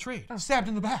 I've been betrayed. Stabbed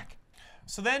in the back.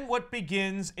 So then what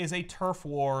begins is a turf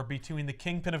war between the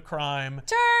kingpin of crime...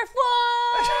 Turf war!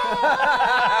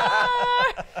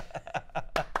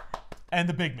 and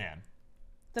the big man.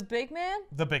 The big man?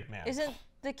 The big man. Isn't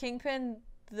the kingpin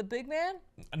the big man?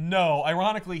 No,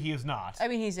 ironically, he is not. I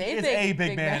mean, he's He is a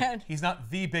big man. He's not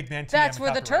the big man. That's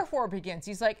where the turf war begins.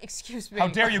 He's like, excuse me. How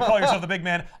dare you call yourself the big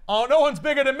man? Oh, no one's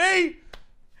bigger than me!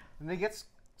 And they get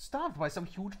stomped by some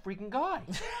huge freaking guy.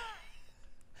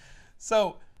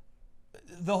 So,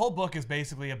 the whole book is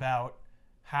basically about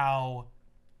how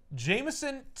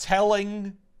Jameson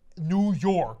telling New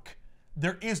York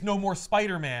there is no more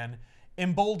Spider-Man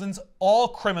emboldens all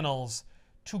criminals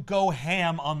to go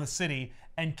ham on the city.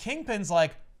 And Kingpin's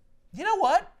like, you know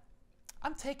what?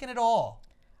 I'm taking it all.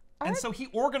 And so he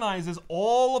organizes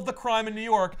all of the crime in New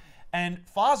York, and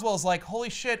Foswell's like, holy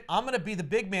shit, I'm gonna be the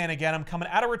big man again. I'm coming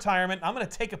out of retirement. I'm gonna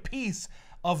take a piece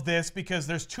of this because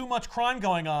there's too much crime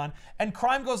going on, and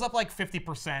crime goes up like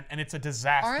 50%, and it's a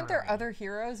disaster. Aren't there other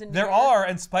heroes in New There York? are,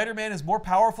 and Spider-Man is more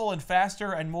powerful and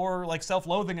faster and more like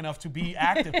self-loathing enough to be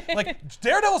active. Like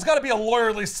Daredevil's got to be a lawyer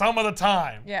at least some of the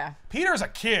time. Yeah. Peter's a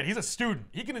kid. He's a student.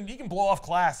 He can blow off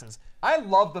classes. I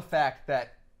love the fact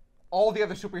that all the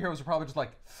other superheroes are probably just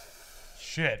like,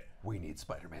 Shit. we need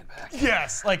Spider-Man back.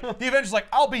 Yes. Like the Avengers, like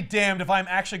I'll be damned if I'm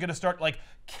actually going to start like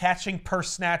catching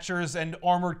purse snatchers and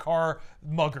armored car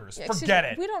muggers. Yeah, Forget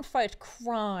it. We don't fight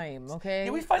crime, okay?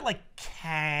 Yeah, we fight like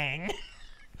Kang.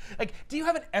 Like, do you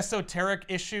have an esoteric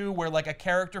issue where like a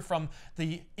character from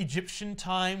the Egyptian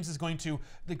times is going to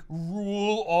like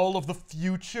rule all of the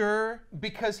future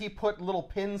Because he put little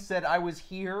pins, said I was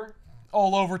here.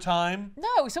 all over time?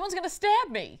 No, someone's gonna stab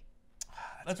me.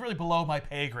 That's really below my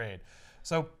pay grade.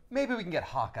 So Maybe we can get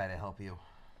Hawkeye to help you.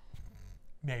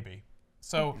 maybe.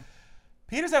 So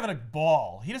Peter's having a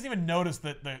ball. He doesn't even notice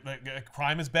that the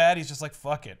crime is bad. He's just like,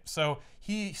 fuck it. So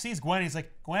he sees Gwen. He's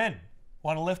like, Gwen,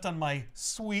 want to lift on my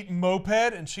sweet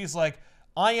moped? And she's like,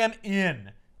 I am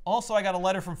in. Also, I got a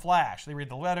letter from Flash. They read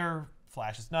the letter.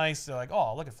 Flash is nice. They're like,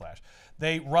 oh, look at Flash.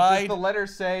 They ride. Does the letter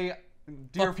say,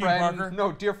 dear Fuck you, friend, Parker.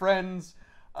 no, dear friends,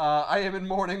 I am in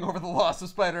mourning over the loss of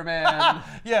Spider-Man.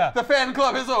 Yeah. The fan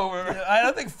club is over. I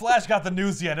don't think Flash got the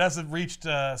news yet. It hasn't reached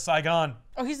Saigon.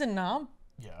 Oh, he's in Nam?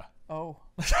 Yeah. Oh.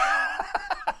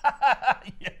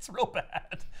 Yeah, it's real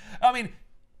bad. I mean,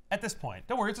 at this point,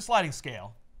 don't worry, it's a sliding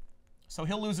scale. So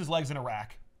he'll lose his legs in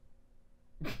Iraq.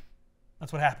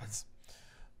 That's what happens.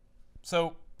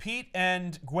 So Pete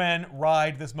and Gwen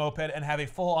ride this moped and have a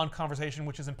full-on conversation,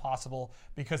 which is impossible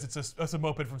because it's a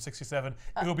moped from '67.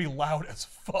 It'll be loud as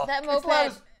fuck. That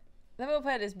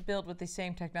moped is built with the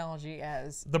same technology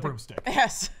as The broomstick.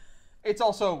 Yes. It's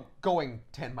also going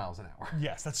 10 miles an hour.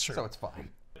 Yes, that's true. So it's fine.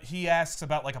 He asks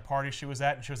about like a party she was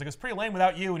at, and she was like, it's pretty lame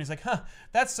without you. And he's like, huh,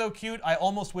 that's so cute. I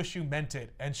almost wish you meant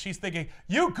it. And she's thinking,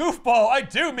 you goofball, I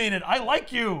do mean it. I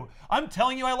like you. I'm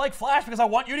telling you I like Flash because I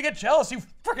want you to get jealous, you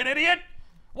freaking idiot.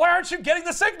 Why aren't you getting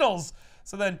the signals?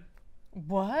 So then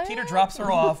What? Peter drops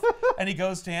her off, and he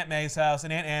goes to Aunt May's house,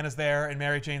 and Aunt Anna's there, and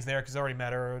Mary Jane's there because he's already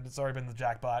met her. It's already been the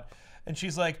jackpot. And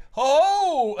she's like,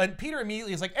 oh! And Peter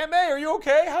immediately is like, Aunt May, are you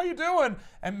okay? How you doing?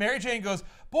 And Mary Jane goes,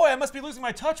 boy, I must be losing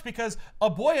my touch because a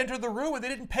boy entered the room and they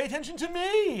didn't pay attention to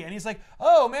me. And he's like,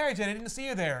 oh, Mary Jane, I didn't see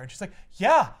you there. And she's like,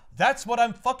 yeah, that's what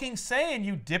I'm fucking saying,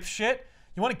 you dipshit.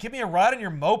 You want to give me a ride on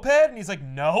your moped? And he's like,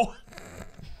 no.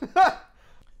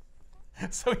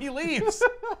 So he leaves.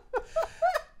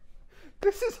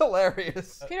 This is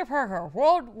hilarious. Peter Parker,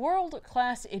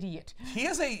 world-class idiot. He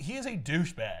is a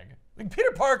douchebag. Like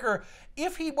Peter Parker,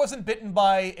 if he wasn't bitten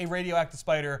by a radioactive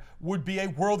spider, would be a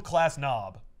world-class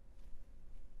knob.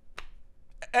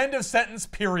 End of sentence,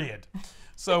 period.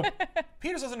 So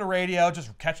Peter's listening to radio,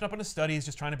 just catching up on his studies,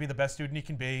 just trying to be the best student he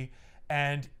can be.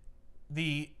 And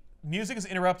the music is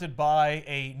interrupted by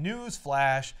a news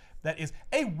flash that is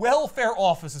a welfare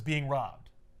office is being robbed.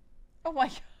 Oh my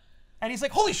God. And he's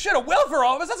like, holy shit, a welfare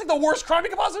office? That's like the worst crime you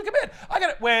could possibly commit. I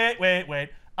gotta, wait.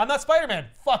 I'm not Spider-Man.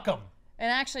 Fuck him. And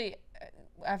actually,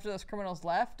 after those criminals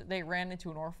left, they ran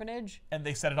into an orphanage. And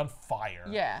they set it on fire.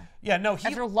 Yeah. Yeah, no,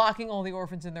 After locking all the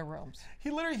orphans in their rooms. he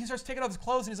starts taking off his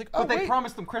clothes and he's like, oh, But they wait.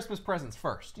 promised them Christmas presents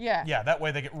first. Yeah. Yeah, that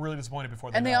way they get really disappointed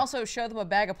before they And they die. also show them a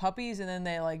bag of puppies, and then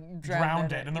they like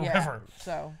Drowned it in the river.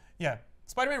 So. Yeah.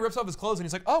 Spider-Man rips off his clothes and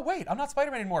he's like, oh, wait, I'm not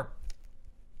Spider-Man anymore.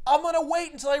 I'm gonna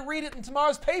wait until I read it in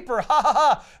tomorrow's paper. Ha ha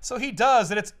ha. So he does,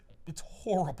 and it's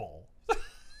horrible.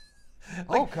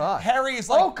 Oh God. Harry's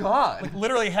like, oh God. like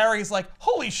literally Harry's like,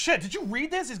 holy shit, did you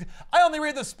read this? I only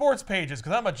read the sports pages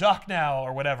because I'm a jock now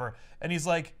or whatever. And he's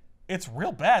like, it's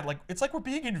real bad. Like, it's like we're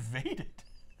being invaded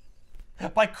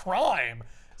by crime.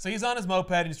 So he's on his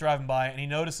moped and he's driving by and he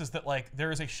notices that like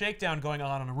there is a shakedown going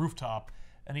on a rooftop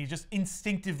and he just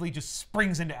instinctively just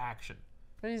springs into action.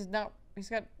 But he's not. He's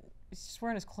just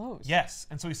wearing his clothes. Yes.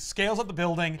 And so he scales up the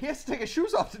building. He has to take his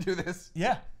shoes off to do this.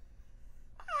 Yeah.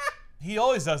 He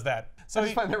always does that. So I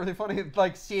just find that really funny,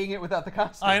 like seeing it without the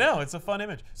costume. I know, it's a fun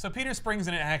image. So Peter springs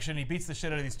into action, he beats the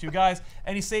shit out of these two guys,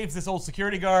 and he saves this old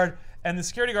security guard, and the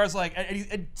security guard's like,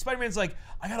 and Spider-Man's like,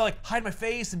 I gotta like hide my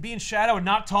face and be in shadow and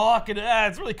not talk, and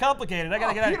it's really complicated. I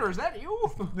gotta get out. Peter, is that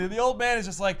you? The old man is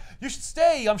just like, you should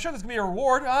stay, I'm sure there's gonna be a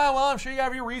reward. Ah, well, I'm sure you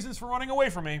have your reasons for running away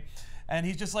from me. And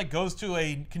he just like goes to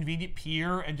a convenient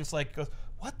pier and just like goes,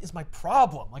 what is my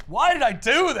problem? Like, why did I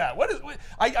do that?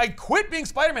 I quit being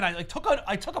Spider-Man. I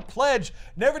took a pledge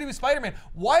never to be Spider-Man.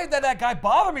 Why did that guy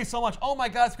bother me so much? Oh my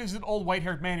God, it's because he's an old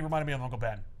white-haired man. He reminded me of Uncle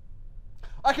Ben.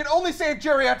 I can only save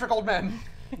geriatric old men.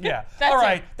 Yeah. That's All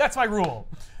right, it. that's my rule.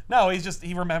 No,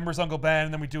 he remembers Uncle Ben,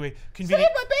 and then we do a convenient.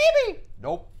 Save my baby!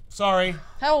 Nope. Sorry.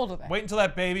 How old are they? Wait until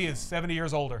that baby is 70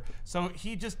 years older. So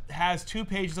he just has 2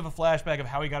 pages of a flashback of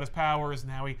how he got his powers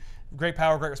and how he, great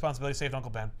power, great responsibility, saved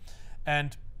Uncle Ben.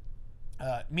 And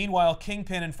meanwhile,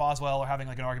 Kingpin and Foswell are having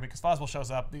like an argument because Foswell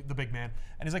shows up, the big man,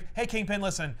 and he's like, hey, Kingpin,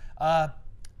 listen, I'm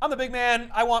the big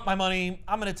man. I want my money.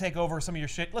 I'm going to take over some of your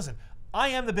shit. Listen, I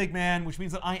am the big man, which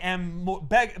means that I am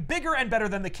bigger and better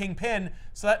than the Kingpin.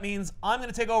 So that means I'm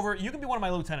going to take over. You can be one of my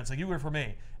lieutenants, like you were for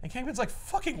me. And Kingpin's like,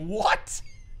 fucking what?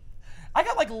 I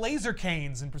got like laser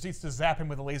canes, and proceeds to zap him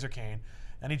with a laser cane.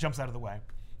 And he jumps out of the way.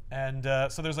 And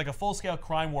so there's like a full-scale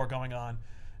crime war going on.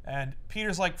 And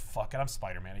Peter's like, fuck it, I'm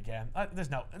Spider-Man again.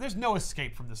 There's no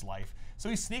escape from this life. So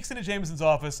he sneaks into Jameson's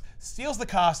office, steals the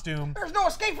costume. There's no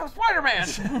escape from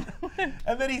Spider-Man!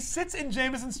 And then he sits in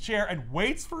Jameson's chair and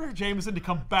waits for Jameson to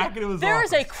come back into his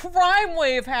There's office. a crime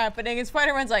wave happening, and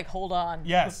Spider-Man's like, hold on.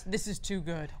 Yes. This is too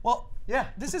good. Well, Yeah.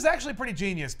 this is actually pretty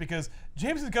genius because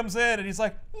Jameson comes in and he's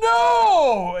like,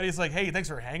 no! And he's like, hey, thanks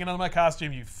for hanging on my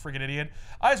costume, you friggin' idiot.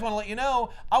 I just want to let you know,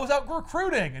 I was out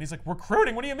recruiting. And he's like,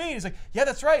 recruiting? What do you mean? He's like, yeah,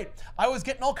 that's right. I was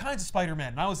getting all kinds of Spider-Man.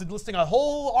 And I was enlisting a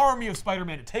whole army of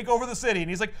Spider-Man to take over the city. And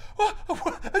he's like,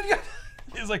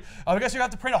 he's like, oh, I guess you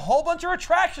have to print a whole bunch of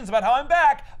retractions about how I'm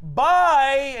back.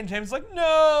 Bye! And Jameson's like,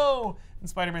 no! And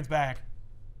Spider-Man's back.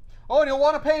 Oh, and you'll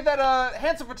want to pay that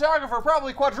handsome photographer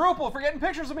probably quadruple for getting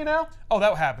pictures of me now. Oh,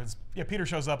 that happens. Yeah, Peter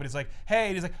shows up and he's like, hey,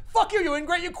 and he's like, fuck you, you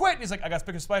ingrate, you quit. And he's like, I got to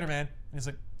pick of Spider-Man. And he's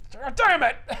like, damn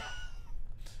it.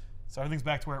 So everything's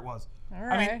back to where it was. All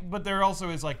I mean, right. but there also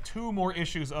is like 2 more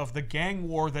issues of the gang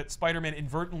war that Spider-Man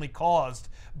inadvertently caused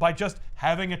by just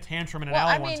having a tantrum in an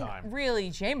alley one time. Really,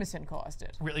 Jameson caused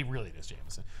it. Really, it is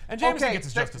Jameson. And Jameson gets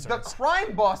his just the desserts.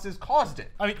 crime bosses caused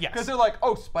it. I mean, yes. Because they're like,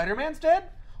 oh, Spider-Man's dead?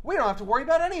 We don't have to worry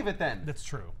about any of it then. That's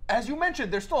true. As you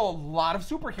mentioned, there's still a lot of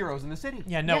superheroes in the city.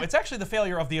 Yeah, no, Yeah. it's actually the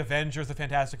failure of the Avengers, the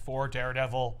Fantastic Four,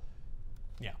 Daredevil.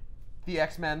 Yeah. The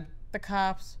X-Men. The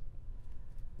cops.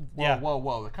 Whoa, Yeah.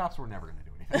 whoa. The cops were never going to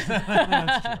do anything.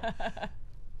 That's true.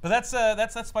 But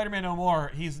that's Spider-Man No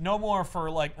More. He's no more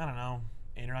for like, I don't know,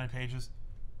 8 or 9 pages.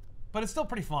 But it's still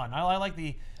pretty fun. I like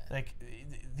the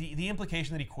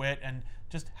implication that he quit and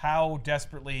just how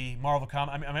desperately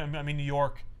I mean New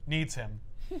York needs him.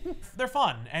 They're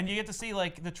fun, and you get to see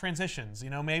like the transitions. You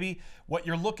know, maybe what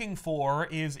you're looking for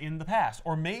is in the past,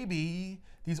 or maybe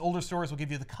these older stories will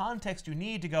give you the context you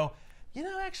need to go, you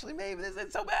know, actually maybe this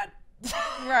isn't so bad.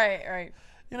 Right.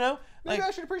 You know, Maybe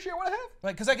I should appreciate what I have.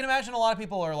 like, because I can imagine a lot of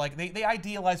people are like, they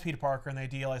idealize Peter Parker and they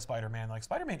idealize Spider-Man. Like,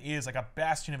 Spider-Man is like a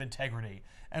bastion of integrity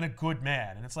and a good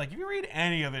man. And it's like, if you read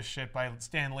any of this shit by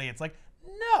Stan Lee, it's like,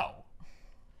 no.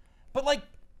 But like,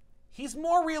 he's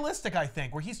more realistic, I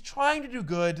think, where he's trying to do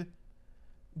good,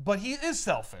 but he is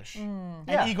selfish and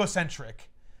Yeah. egocentric.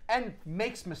 And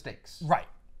makes mistakes. Right.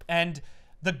 And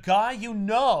the guy you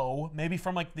know, maybe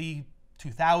from like the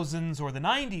 2000s or the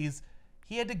 90s,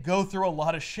 he had to go through a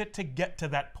lot of shit to get to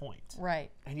that point. Right.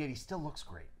 And yet he still looks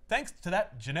great. Thanks to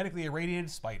that genetically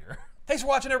irradiated spider. Thanks for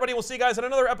watching, everybody. We'll see you guys in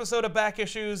another episode of Back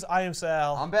Issues. I am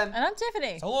Sal. I'm Ben. And I'm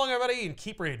Tiffany. So long, everybody, and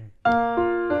keep reading. Wait.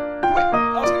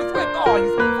 I was gonna thread. Oh,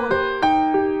 you